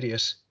fucking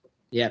idiot.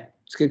 Yeah,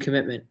 it's a good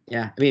commitment.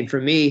 Yeah, I mean,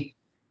 for me,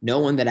 no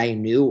one that I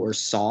knew or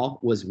saw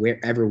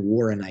ever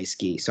wore a nice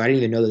gi. So I didn't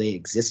even know that they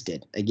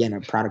existed. Again,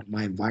 a product of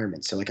my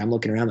environment. So like I'm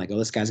looking around like, oh,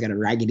 this guy's got a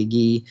raggedy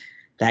gi.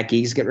 That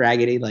gi's get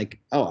raggedy. Like,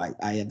 oh,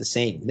 I have the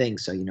same thing.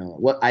 So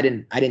what? I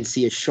didn't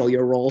see a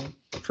shoyo roll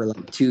for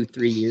like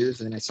 2-3 years,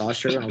 and then I saw a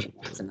shoyo and I was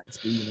like, that's a nice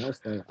gi,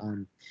 So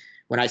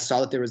when I saw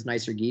that there was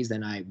nicer gis,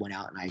 then I went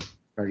out and I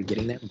started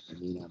getting them. I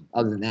mean,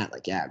 other than that,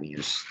 like, yeah, I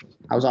mean,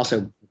 I'm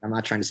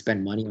not trying to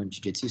spend money on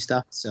jiu-jitsu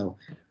stuff. So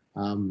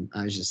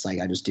I was just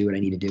like, I just do what I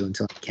need to do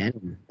until I can,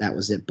 and that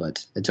was it.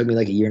 But it took me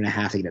like a year and a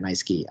half to get a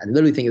nice gi. I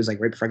literally think it was like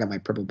right before I got my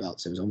purple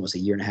belt, so it was almost a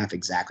year and a half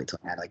exactly till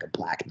I had like a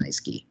black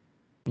nice gi.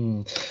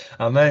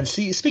 Oh man,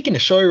 see, speaking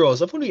of shoyo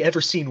rolls, I've only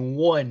ever seen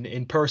one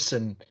in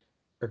person,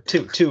 or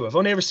two. I've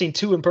only ever seen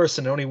 2 in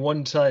person, only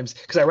one times,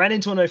 because I ran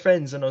into one of my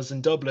friends and I was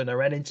in Dublin. I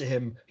ran into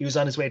him. He was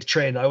on his way to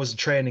train. I wasn't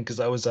training because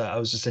I was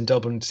just in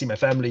Dublin to see my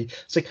family.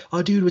 It's like,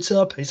 oh dude, what's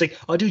up? And he's like,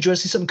 oh dude, do you want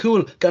to see something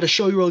cool? Got a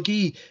shoyo roll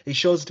gi. He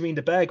shows it to me in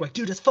the bag. I'm like,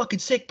 dude, that's fucking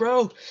sick,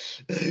 bro.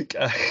 You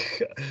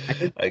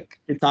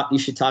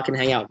should talk and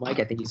hang out, Mike.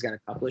 I think he's got a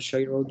couple of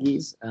shoyo roll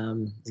gis.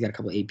 He's got a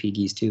couple of AP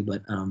gis too,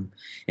 but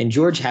and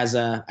George has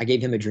I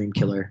gave him a Dream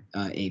Killer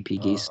AP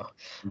gis.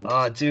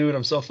 Dude,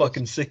 I'm so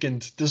fucking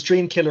sickened. Those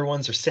Dream Killer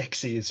ones are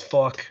sexy as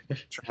fuck.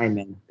 Try,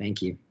 man.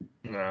 Thank you.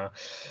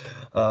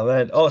 Oh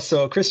man. Oh,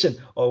 so Christian,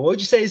 what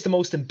would you say is the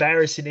most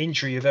embarrassing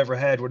injury you've ever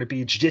had? Would it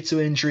be a jiu-jitsu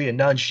injury, a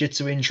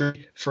non-jiu-jitsu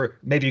injury, for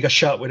maybe you got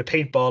shot with a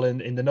paintball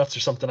in the nuts or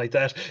something like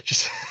that?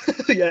 Just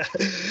yeah.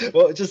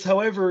 Well, just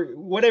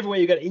whatever way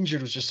you got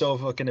injured was just so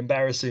fucking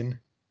embarrassing.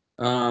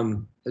 It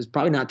was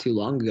probably not too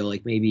long ago,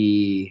 like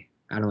maybe,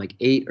 I don't know, like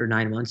 8 or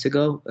 9 months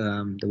ago.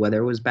 The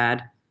weather was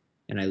bad.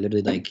 And I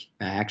literally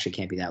I actually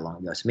can't be that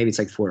long ago. So maybe it's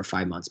like 4 or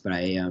 5 months, but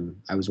I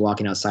was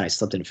walking outside, I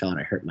slipped and fell and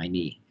I hurt my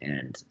knee,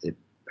 and it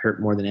hurt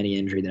more than any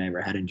injury that I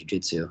ever had in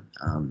jiu-jitsu.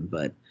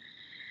 But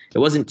it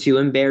wasn't too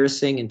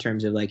embarrassing in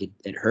terms of like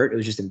it hurt. It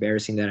was just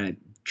embarrassing that I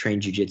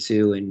trained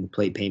jiu-jitsu and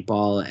played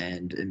paintball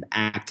and am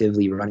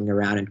actively running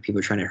around and people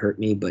are trying to hurt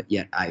me, but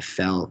yet I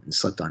fell and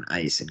slipped on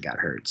ice and got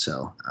hurt.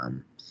 So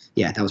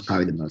yeah, that was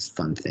probably the most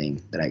fun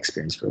thing that I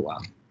experienced for a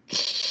while.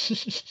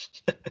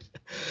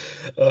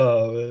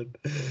 Oh man,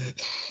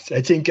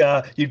 I think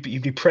you'd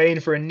be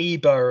praying for a knee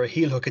bar or a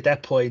heel hook at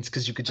that point,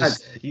 because you could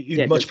just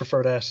you'd much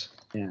prefer that.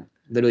 Yeah,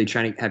 literally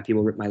trying to have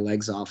people rip my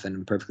legs off and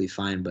I'm perfectly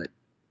fine, but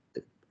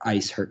the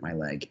ice hurt my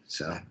leg,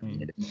 so.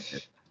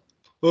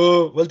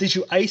 Oh well, did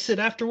you ice it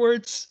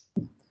afterwards?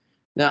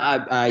 No,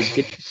 I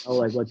didn't know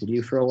like what to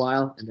do for a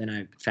while, and then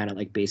I found out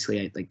like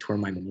basically I like tore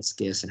my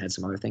meniscus and had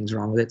some other things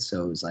wrong with it,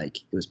 so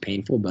it was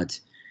painful, but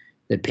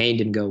the pain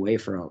didn't go away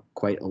for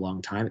quite a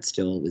long time. It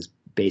still was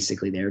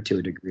basically there to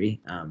a degree.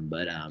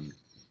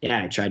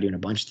 Yeah, I tried doing a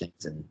bunch of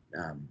things, and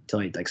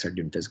until I like started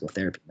doing physical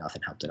therapy,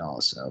 nothing helped at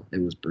all. So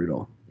it was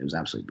brutal. It was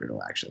absolutely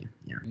brutal, actually.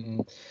 Yeah.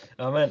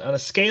 Oh man, on a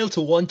scale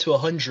to 1 to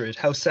 100,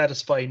 how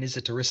satisfying is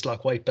it to wrist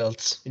lock white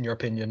belts, in your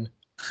opinion?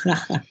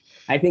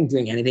 I I think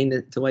doing anything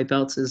to white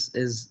belts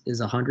is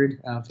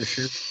 100 for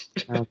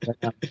sure.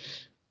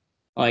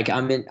 Like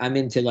I'm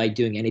into like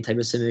doing any type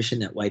of submission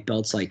that white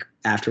belts like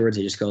afterwards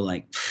they just go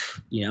like,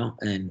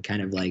 and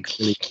kind of like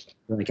really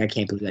like I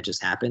can't believe that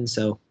just happened.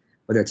 So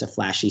whether it's a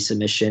flashy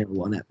submission or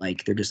one that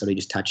like they're just literally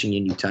just touching you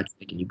and you touch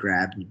like, and you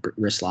grab and you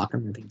wrist lock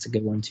them, I think it's a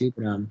good one too.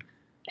 But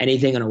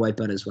anything on a white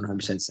belt is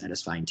 100%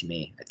 satisfying to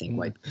me. I think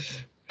white.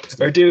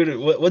 Or dude,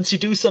 once you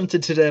do something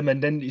to them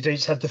and then they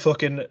just have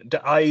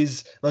the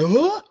eyes like,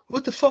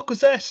 what the fuck was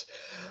that?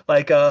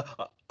 Like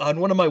on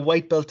one of my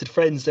white belted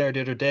friends there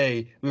the other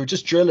day, we were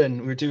just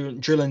drilling. We were doing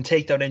drilling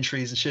takedown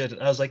entries and shit.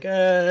 And I was like,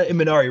 in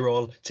Minari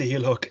roll to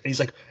heel hook. And he's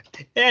like,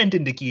 and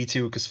in the gi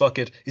too, because fuck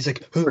it. He's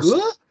like,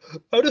 what?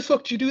 How the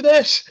fuck do you do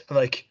that? I'm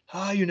like,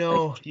 you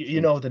know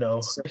the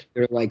know.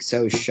 They're like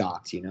so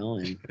shocked,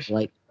 and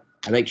like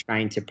I like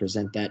trying to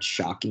present that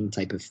shocking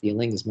type of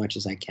feeling as much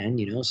as I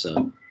can,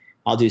 so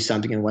I'll do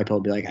something and white belt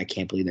will be like, I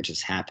can't believe that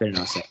just happened. And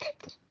I'll say,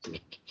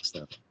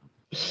 so.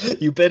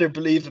 You better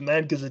believe it,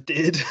 man, because it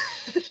did.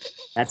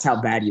 That's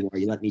how bad you are.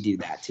 You let me do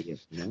that to you,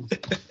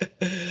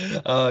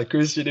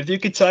 Christian, if you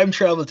could time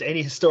travel to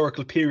any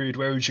historical period,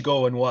 where would you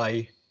go and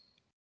why?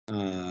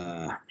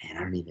 Man, I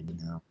don't even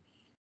know.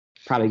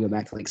 Probably go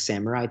back to like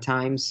samurai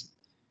times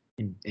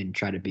and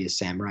try to be a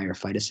samurai or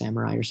fight a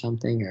samurai or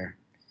something, or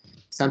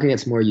something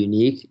that's more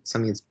unique,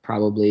 something that's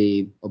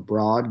probably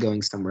abroad,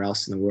 going somewhere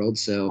else in the world.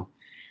 So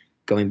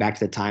going back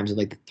to the times of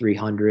like the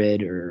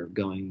 300 or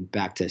going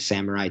back to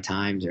samurai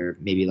times, or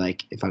maybe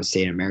like if I was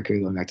staying in America,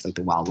 going back to like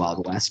the Wild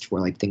Wild West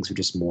where like things were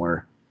just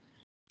more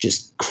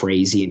just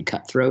crazy and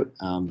cutthroat.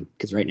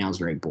 Because right now it's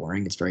very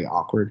boring. It's very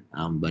awkward.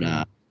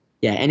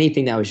 Yeah,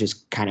 anything that was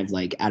just kind of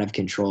like out of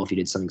control. If you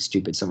did something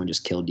stupid, someone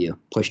just killed you,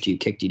 pushed you,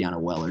 kicked you down a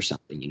well or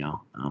something,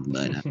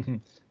 But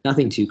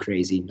nothing too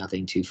crazy,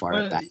 nothing too far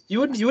back.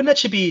 You wouldn't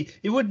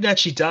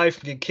actually die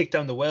from getting kicked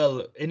down the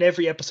well. In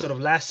every episode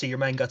of Lassie, your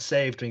man got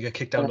saved when you got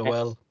kicked down the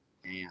well.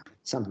 Yeah,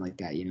 something like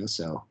that,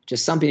 So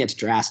just something that's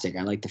drastic.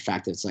 I like the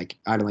fact that it's like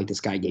I don't like this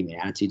guy gave me an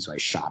attitude, so I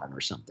shot him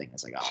or something.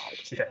 It's like,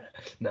 yeah,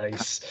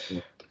 nice.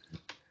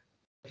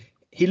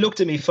 He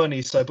looked at me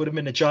funny, so I put him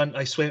in did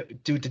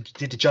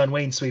the John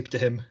Wayne sweep to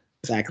him.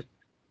 Exactly.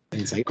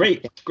 It's like,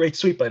 great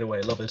sweep, by the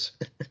way. Love it.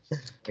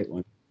 Great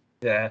one.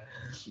 Yeah,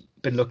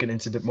 been looking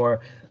into a bit more.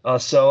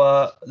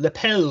 So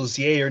lapels,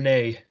 yay or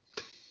nay?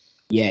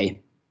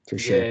 Yay, for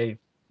sure. Yay,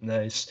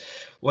 nice.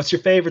 What's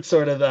your favorite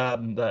sort of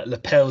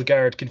lapel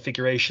guard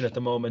configuration at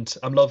the moment?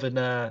 I'm loving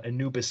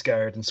Anubis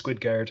guard and Squid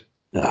guard.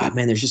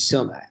 Man, there's just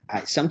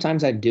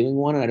sometimes I'm doing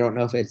one and I don't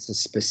know if it's a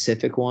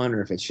specific one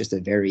or if it's just a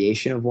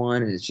variation of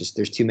one. And it's just,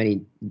 there's too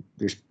many,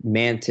 there's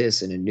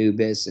Mantis and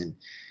Anubis and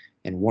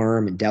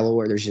Worm and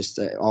Delaware. There's just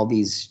all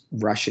these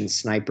Russian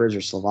snipers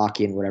or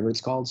Slovakian, whatever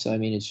it's called. So, I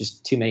mean, it's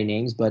just too many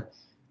names, but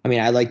I mean,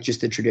 I like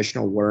just the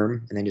traditional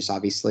Worm and then just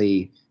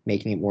obviously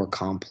making it more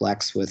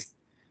complex with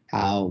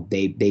how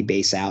they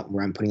base out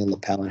where I'm putting a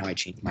lapel and how I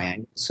change my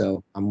angle.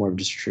 So I'm more of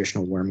just a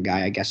traditional Worm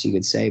guy, I guess you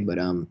could say, but,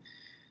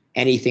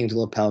 anything to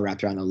lapel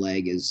wrapped around the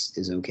leg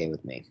is okay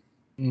with me.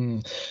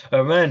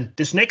 Oh man,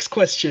 this next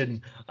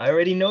question, I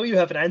already know you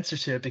have an answer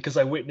to it because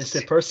I witnessed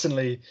it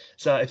personally.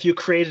 So if you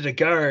created a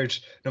guard,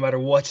 no matter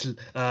what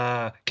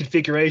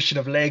configuration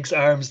of legs,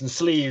 arms, and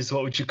sleeves,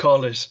 what would you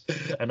call it?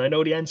 And I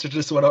know the answer to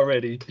this one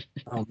already.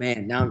 Oh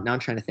man, now I'm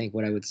trying to think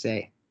what I would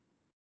say.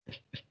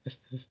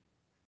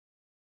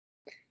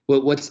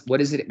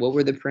 What is it? What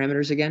were the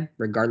parameters again?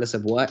 Regardless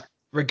of what?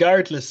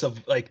 Regardless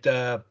of like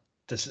the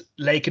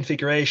leg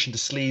configuration, the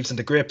sleeves and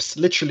the grips,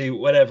 literally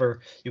whatever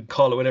you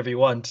call it, whatever you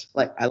want.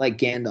 I like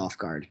Gandalf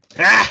guard.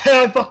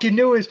 I fucking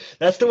knew it.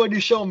 That's the one you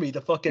showed me, the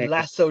fucking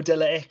Lasso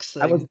Della X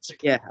thing.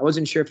 I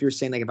wasn't sure if you were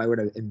saying like if I were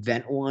to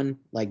invent one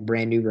like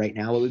brand new right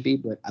now, what would be?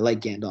 But I like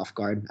Gandalf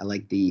guard. I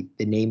like the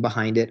name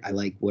behind it. I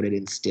like what it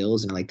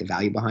instills and I like the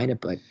value behind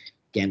it. But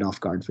Gandalf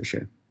guard for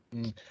sure.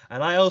 And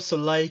I also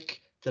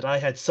like that I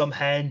had some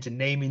hand in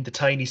naming the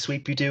tiny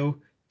sweep you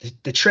do.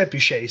 The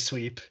trebuchet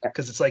sweep,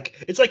 because it's like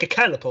a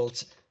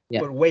catapult,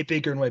 but way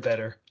bigger and way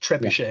better.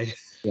 Trebuchet.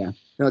 Yeah.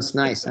 No, it's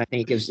nice. I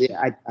think it gives.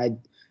 I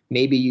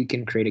maybe you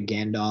can create a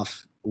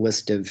Gandalf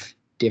list of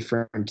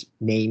different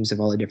names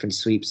of all the different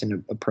sweeps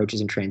and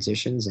approaches and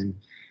transitions, and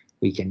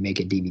we can make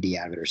a DVD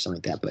out of it or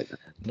something like that.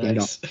 But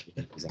nice.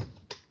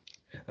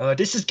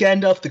 This is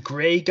Gandalf the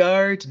Grey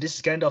Guard. This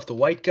is Gandalf the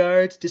White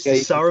Guard. This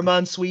is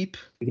Saruman sweep.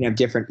 You have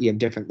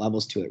different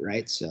levels to it,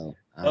 right? So.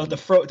 The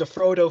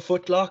Frodo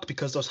footlock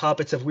because those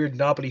hobbits have weird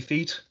knobbly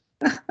feet.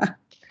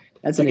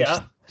 That's an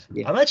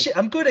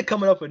I'm good at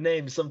coming up with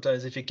names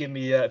sometimes. If you give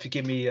me I'll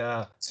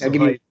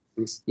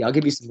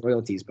give you some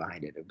royalties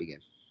behind it. It'll be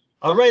good.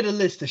 I'll write a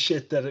list of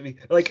shit that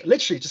like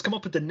literally just come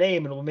up with the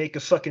name and we'll make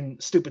a fucking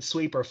stupid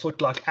sweep or a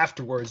footlock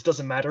afterwards.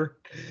 Doesn't matter.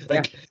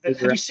 Like,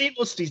 have you seen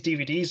most of these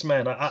DVDs,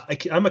 man?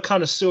 I'm a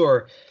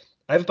connoisseur.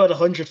 I have about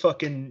 100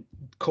 fucking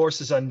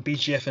courses on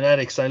BGF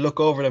Fanatics. I look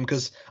over them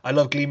because I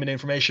love gleaming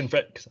information.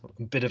 Because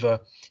I'm a bit of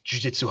a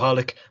jiu-jitsu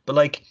holic, but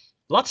like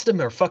lots of them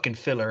are fucking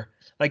filler.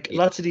 Like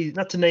lots of these,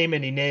 not to name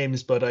any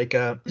names, but like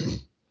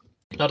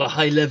a lot of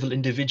high level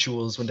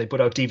individuals when they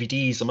put out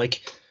DVDs. I'm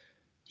like,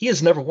 he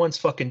has never once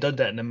fucking done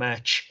that in a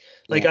match.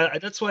 Like, Yeah.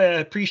 that's why I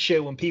appreciate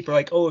when people are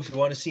like, oh, if you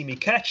want to see me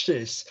catch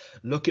this,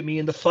 look at me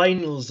in the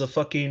finals of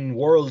fucking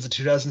Worlds of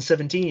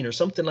 2017 or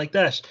something like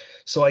that.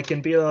 So I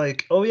can be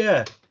like, oh,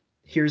 yeah,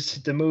 here's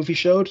the movie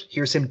showed.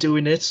 Here's him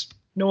doing it.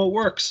 No, it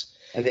works.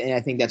 And I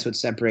think that's what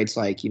separates,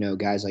 like,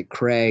 guys like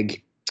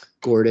Craig,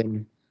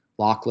 Gordon,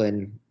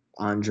 Lachlan,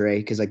 Andre,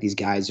 because like these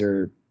guys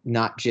are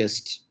not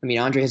just. I mean,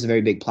 Andre has a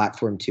very big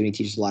platform too, and he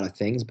teaches a lot of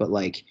things. But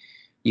like,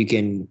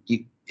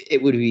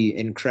 it would be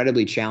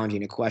incredibly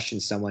challenging to question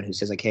someone who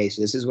says like, hey,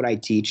 so this is what I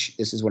teach,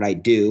 this is what I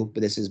do,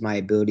 but this is my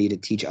ability to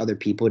teach other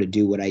people to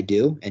do what I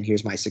do, and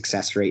here's my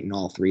success rate in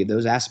all three of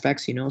those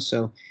aspects.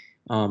 So,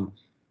 like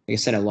I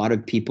said, a lot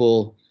of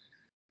people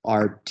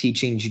are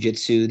teaching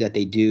jiu-jitsu that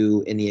they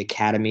do in the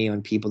academy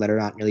on people that are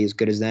not nearly as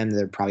good as them.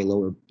 They're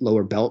probably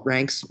lower belt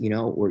ranks,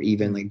 or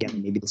even like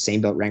again, maybe the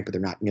same belt rank, but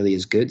they're not nearly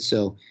as good.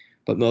 So,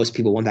 but most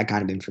people want that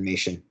kind of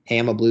information. Hey,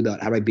 I'm a blue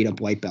belt. How do I beat up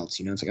white belts?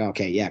 It's like,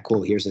 okay, yeah,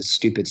 cool. Here's a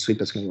stupid sweep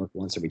that's going to work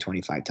once every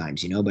 25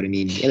 times, But I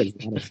mean, yeah,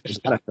 there's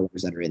a lot of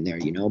fillers that are in there,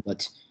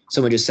 But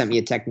someone just sent me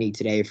a technique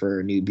today for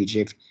a new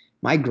BJ.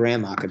 My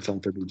grandma could film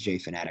for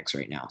BJ Fanatics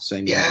right now. So I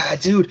mean, yeah,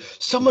 dude,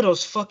 some of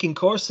those fucking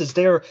courses,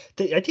 I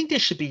think they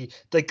should be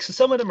like,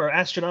 some of them are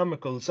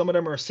astronomical. Some of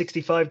them are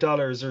 $65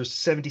 or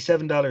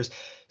 $77.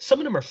 Some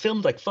of them are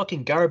filmed like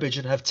fucking garbage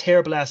and have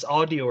terrible ass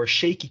audio or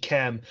shaky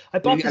cam. I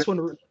bought this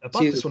one. I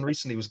bought this one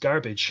recently. It was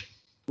garbage.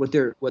 What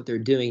they're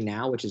doing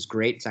now, which is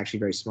great. It's actually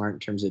very smart in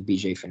terms of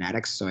BJ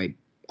Fanatics. So I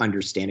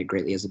understand it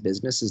greatly as a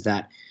business. Is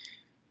that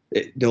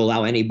they'll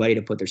allow anybody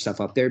to put their stuff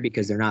up there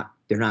because they're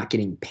not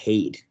getting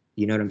paid.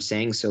 You know what I'm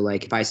saying? So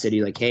like, if I said to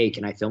you like, hey,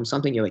 can I film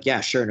something? You're like,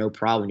 yeah, sure, no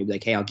problem. You'd be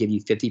like, hey, I'll give you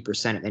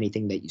 50% of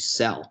anything that you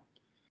sell.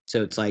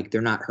 So it's like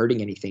they're not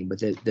hurting anything. But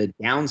the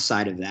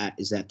downside of that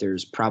is that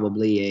there's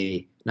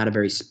probably not a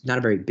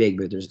very big,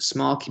 but there's a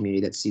small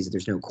community that sees that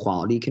there's no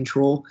quality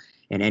control,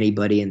 and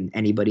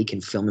anybody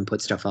can film and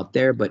put stuff up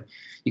there. But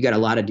you got a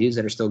lot of dudes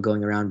that are still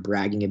going around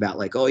bragging about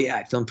like, oh yeah,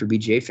 I filmed for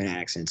BJ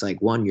Fanatics, and it's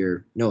like, one,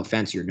 you're, no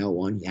offense, you're no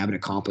one. You haven't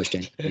accomplished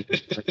anything.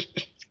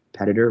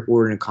 Competitor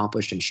or an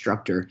accomplished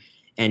instructor,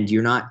 and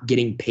you're not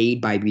getting paid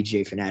by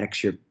BJ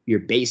Fanatics. You're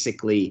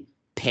basically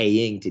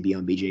paying to be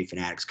on BJ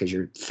Fanatics because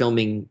you're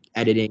filming,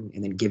 editing,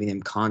 and then giving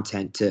them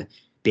content to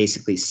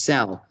basically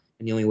sell.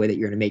 And the only way that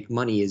you're going to make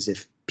money is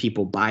if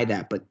people buy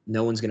that, but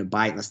no one's going to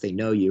buy it unless they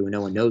know you, and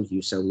no one knows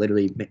you. So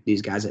literally,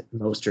 these guys at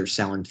most are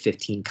selling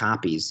 15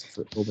 copies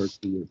for over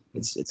 2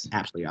 years. It's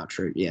absolutely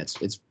outrue. Yeah,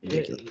 it's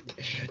ridiculous.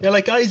 Yeah,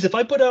 like, guys, if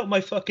I put out my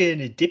fucking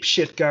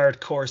dipshit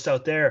guard course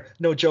out there,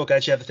 no joke, I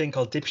actually have a thing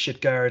called dipshit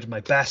guard,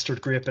 my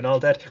bastard grip and all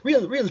that,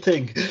 real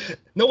thing.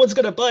 No one's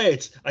gonna buy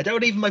it. I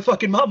doubt even my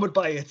fucking mom would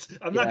buy it.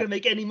 I'm not gonna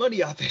make any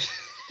money off it.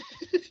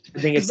 I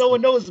think because no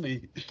one knows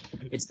me.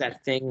 It's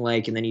that thing,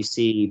 like, and then you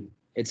see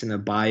it's in the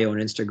bio on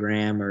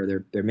Instagram,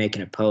 or they're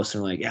making a post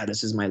and they're like, yeah,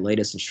 this is my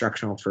latest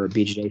instructional for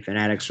BJ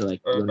Fanatics, or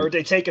like, or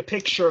they take a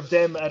picture of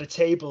them at a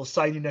table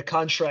signing a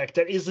contract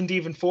that isn't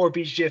even for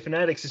BJ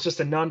Fanatics. It's just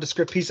a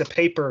nondescript piece of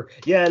paper.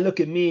 Yeah, look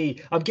at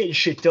me. I'm getting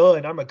shit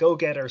done. I'm a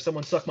go-getter.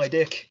 Someone suck my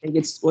dick. I think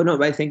it's well, no,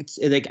 but I think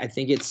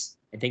it's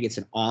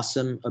an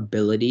awesome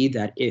ability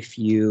that if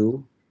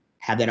you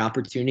have that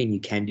opportunity and you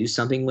can do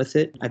something with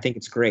it, I think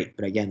it's great.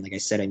 But again, like I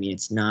said, I mean,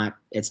 it's not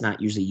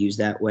usually used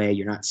that way.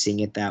 You're not seeing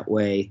it that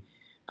way.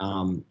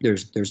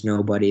 There's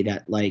nobody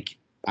that, like,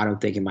 I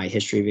don't think in my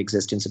history of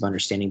existence of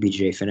understanding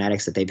BJJ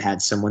Fanatics that they've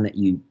had someone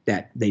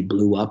that they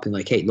blew up and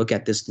like, hey, look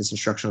at this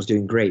instructional is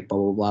doing great, blah,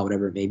 blah, blah,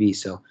 whatever it may be.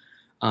 So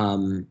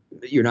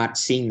you're not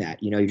seeing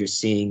that, you're just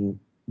seeing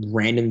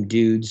random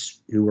dudes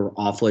who are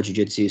awful at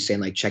jiu-jitsu saying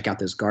like, check out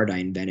this guard I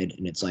invented.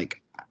 And it's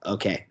like,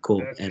 okay,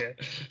 cool. Okay. And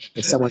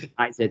if someone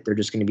buys it, they're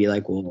just going to be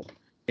like, well,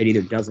 it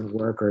either doesn't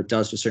work or it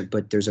does to a certain,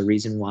 but there's a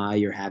reason why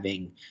you're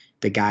having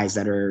the guys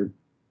that are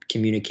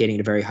communicating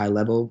at a very high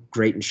level,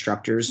 great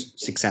instructors,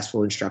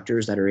 successful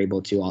instructors that are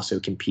able to also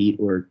compete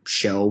or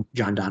show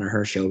John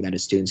Danaher, show that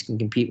his students can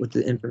compete with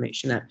the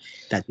information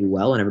that do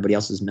well, and everybody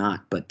else is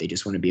not, but they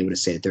just want to be able to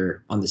say that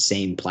they're on the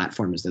same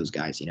platform as those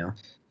guys,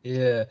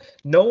 Yeah.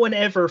 No one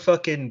ever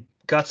fucking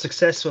got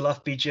successful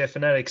off BJJ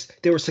Fanatics.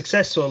 They were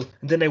successful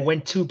and then they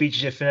went to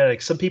BJJ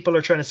Fanatics. Some people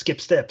are trying to skip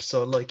steps.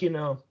 So like,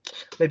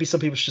 maybe some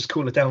people should just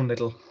cool it down a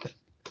little.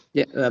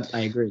 Yeah,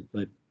 I agree.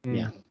 But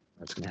yeah,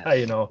 that's going to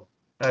happen.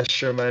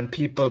 Sure, man.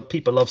 People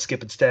love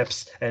skipping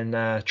steps and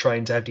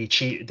trying to have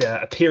the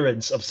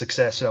appearance of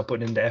success without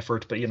putting in the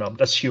effort. But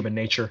that's human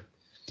nature.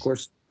 Of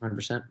course,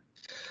 100%.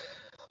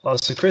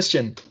 So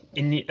Christian,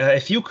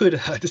 if you could,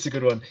 this is a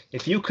good one.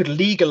 If you could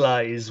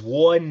legalize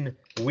one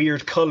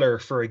weird color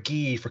for a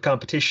gi for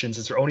competitions,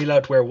 since you're only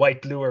allowed to wear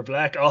white, blue, or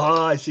black.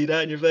 Oh, I see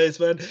that in your face,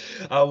 man.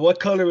 What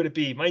color would it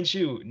be? Mind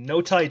you,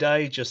 no tie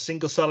dye, just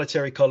single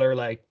solitary color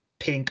like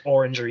pink,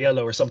 orange, or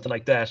yellow, or something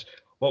like that.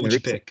 What would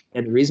you pick?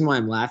 And the reason why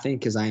I'm laughing,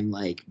 because I'm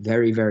like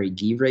very, very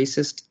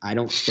de-racist. I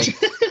don't think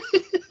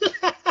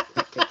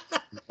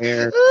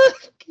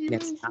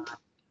it's not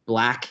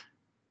black.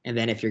 And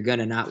then if you're going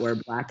to not wear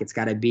black, it's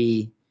got to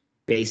be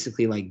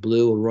basically like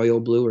blue or royal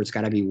blue, or it's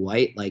got to be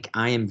white. Like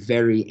I am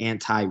very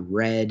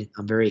anti-red.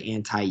 I'm very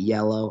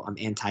anti-yellow. I'm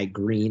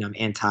anti-green. I'm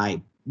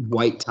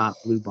anti-white top,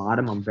 blue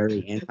bottom. I'm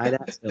very anti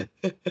that. So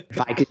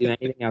if I could do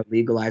anything, I would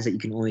legalize it. You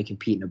can only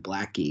compete in a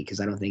black gi because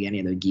I don't think any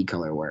other gi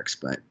color works.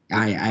 But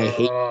I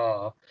hate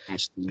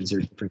match gis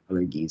or different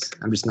color gis.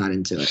 I'm just not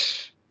into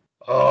it.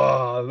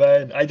 Oh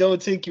man, I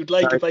don't think you'd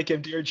like Sorry. if I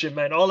came to your gym,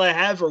 man. All I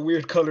have are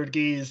weird colored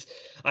gis.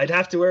 I'd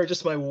have to wear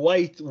just my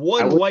white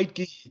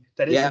gi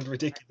that isn't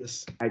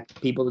ridiculous.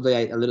 People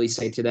I literally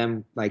say to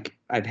them, like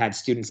I've had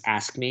students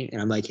ask me, and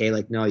I'm like, hey,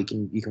 like no, you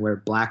can wear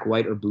black,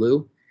 white, or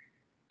blue,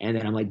 and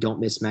then I'm like, don't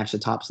mismatch the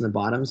tops and the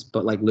bottoms.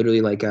 But like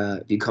literally, like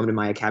if you come to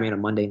my academy on a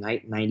Monday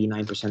night,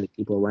 99% of the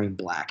people are wearing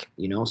black,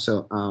 you know.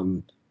 So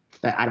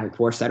I don't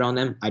force that on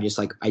them. I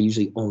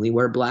usually only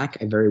wear black.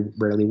 I very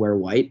rarely wear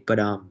white, but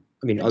I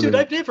mean, dude,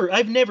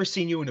 I've never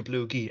seen you in a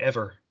blue gi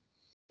ever.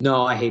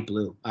 No, I hate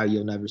blue.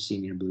 You'll never see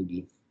me in a blue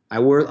gi. I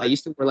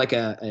used to wear like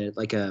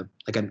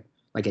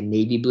a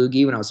navy blue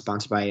gi when I was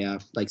sponsored by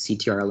like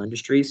CTRL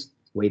Industries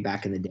way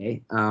back in the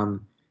day.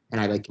 And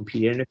I like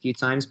competed in it a few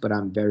times, but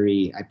I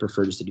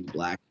prefer just to do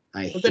black.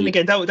 But then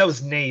again, that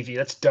was navy.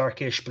 That's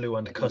darkish blue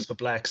on the cusp of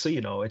black, so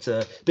you know it's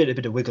a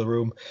bit of wiggle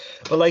room.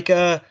 But like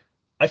I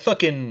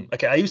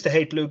used to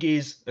hate blue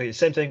gis. Okay,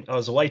 same thing. I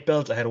was a white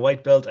belt. I had a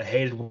white belt. I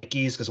hated white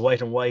gis because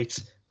white and white.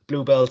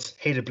 Blue belt,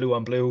 hated blue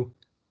on blue.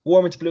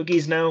 Warm into blue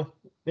gis now.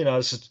 You know,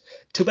 it's just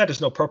too bad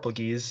there's no purple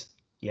gis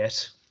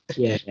yet.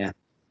 Yeah.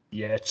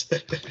 Yet.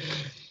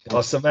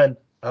 Awesome, man.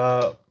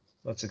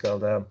 What's it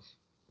called?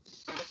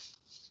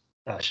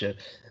 Shit.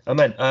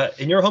 Man,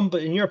 in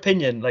your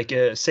opinion, like,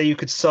 say you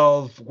could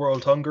solve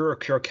world hunger or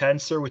cure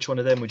cancer, which one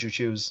of them would you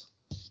choose?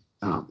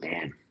 Oh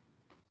man,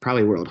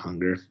 probably world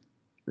hunger.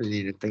 I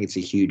mean, I think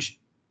it's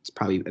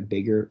probably a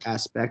bigger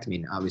aspect. I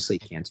mean, obviously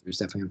cancer is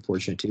definitely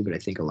unfortunate too, but I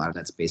think a lot of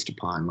that's based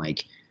upon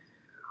like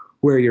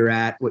where you're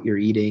at, what you're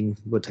eating,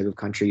 what type of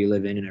country you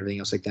live in, and everything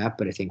else like that.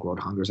 But I think world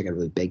hunger is like a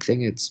really big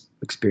thing. It's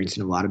experienced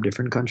in a lot of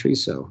different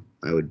countries, so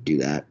I would do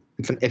that.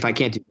 If I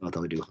can't do both,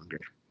 I would do hunger.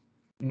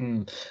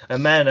 And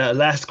man,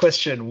 last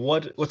question.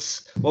 What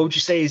would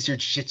you say is your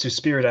jiu-jitsu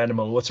spirit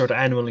animal? What sort of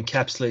animal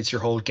encapsulates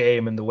your whole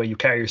game and the way you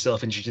carry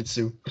yourself in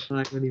jiu-jitsu?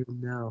 I don't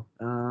even know.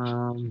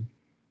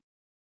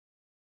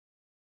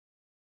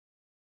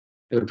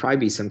 It would probably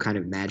be some kind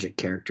of magic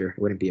character. It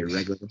wouldn't be a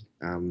regular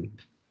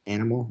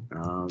animal.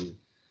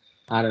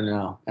 I don't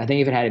know. I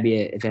think if it had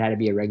to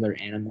be a regular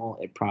animal,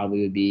 it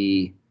probably would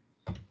be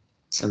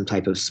some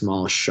type of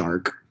small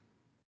shark.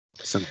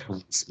 Some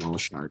kind of small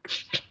shark.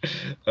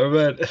 All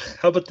right.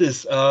 How about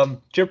this? Do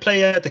you ever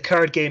play the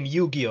card game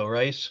Yu-Gi-Oh,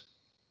 right?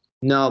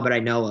 No, but I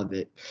know of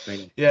it.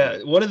 Yeah,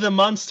 one of the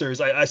monsters.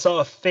 I saw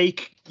a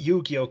fake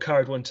Yu-Gi-Oh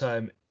card one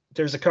time.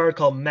 There's a card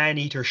called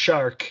Man-Eater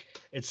Shark.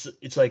 It's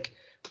like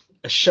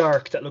a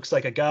shark that looks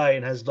like a guy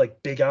and has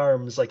like big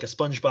arms, like a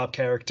SpongeBob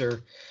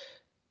character.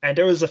 And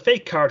there was a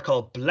fake card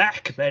called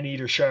Black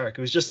Man-Eater Shark.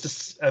 It was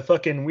just a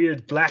fucking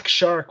weird black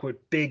shark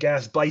with big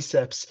ass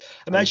biceps.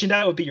 Imagine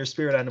that would be your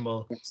spirit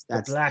animal.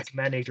 The Black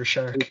Man-Eater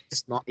Shark. It'd be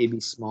small. It'd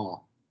be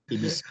small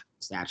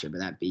stature,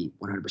 but that'd be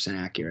 100%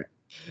 accurate.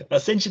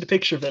 I'll send you the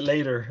picture of it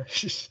later,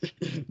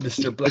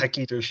 Mr. Black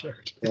Eater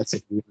Shark. That's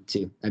a good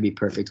too. That'd be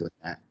perfect with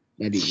that.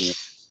 That'd be good.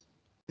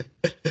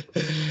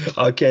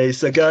 Okay,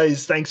 so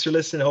guys, thanks for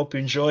listening. Hope you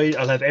enjoyed.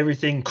 I'll have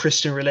everything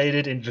Christian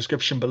related in the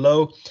description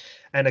below,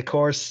 and of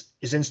course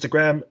his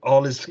Instagram,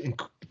 all his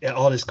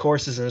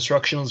courses and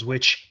instructionals.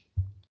 Which,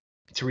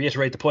 to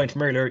reiterate the point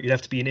from earlier, you'd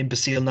have to be an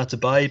imbecile not to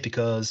buy,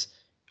 because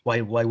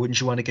why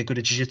wouldn't you want to get good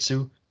at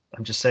jiu-jitsu?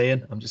 I'm just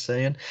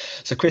saying.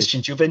 So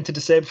Christian, do you have anything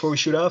to say before we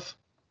shoot off?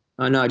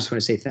 No, I just want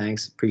to say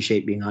thanks.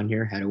 Appreciate being on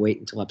here. Had to wait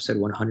until episode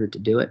 100 to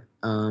do it.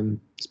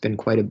 It's been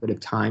quite a bit of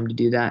time to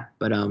do that,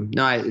 but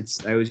no, I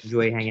always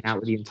enjoy hanging out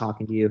with you and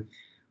talking to you.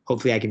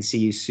 Hopefully I can see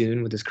you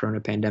soon with this Corona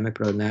pandemic.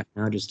 But other than that,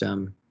 no, just I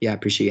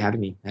appreciate you having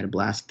me. I had a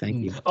blast.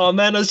 Thank you. Oh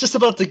man, I was just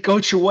about to go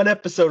through one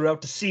episode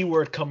without the C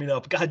word coming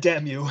up. God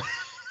damn you.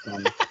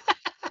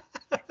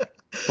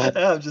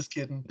 I'm just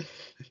kidding.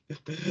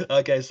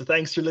 Okay, so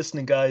thanks for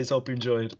listening, guys. Hope you enjoyed.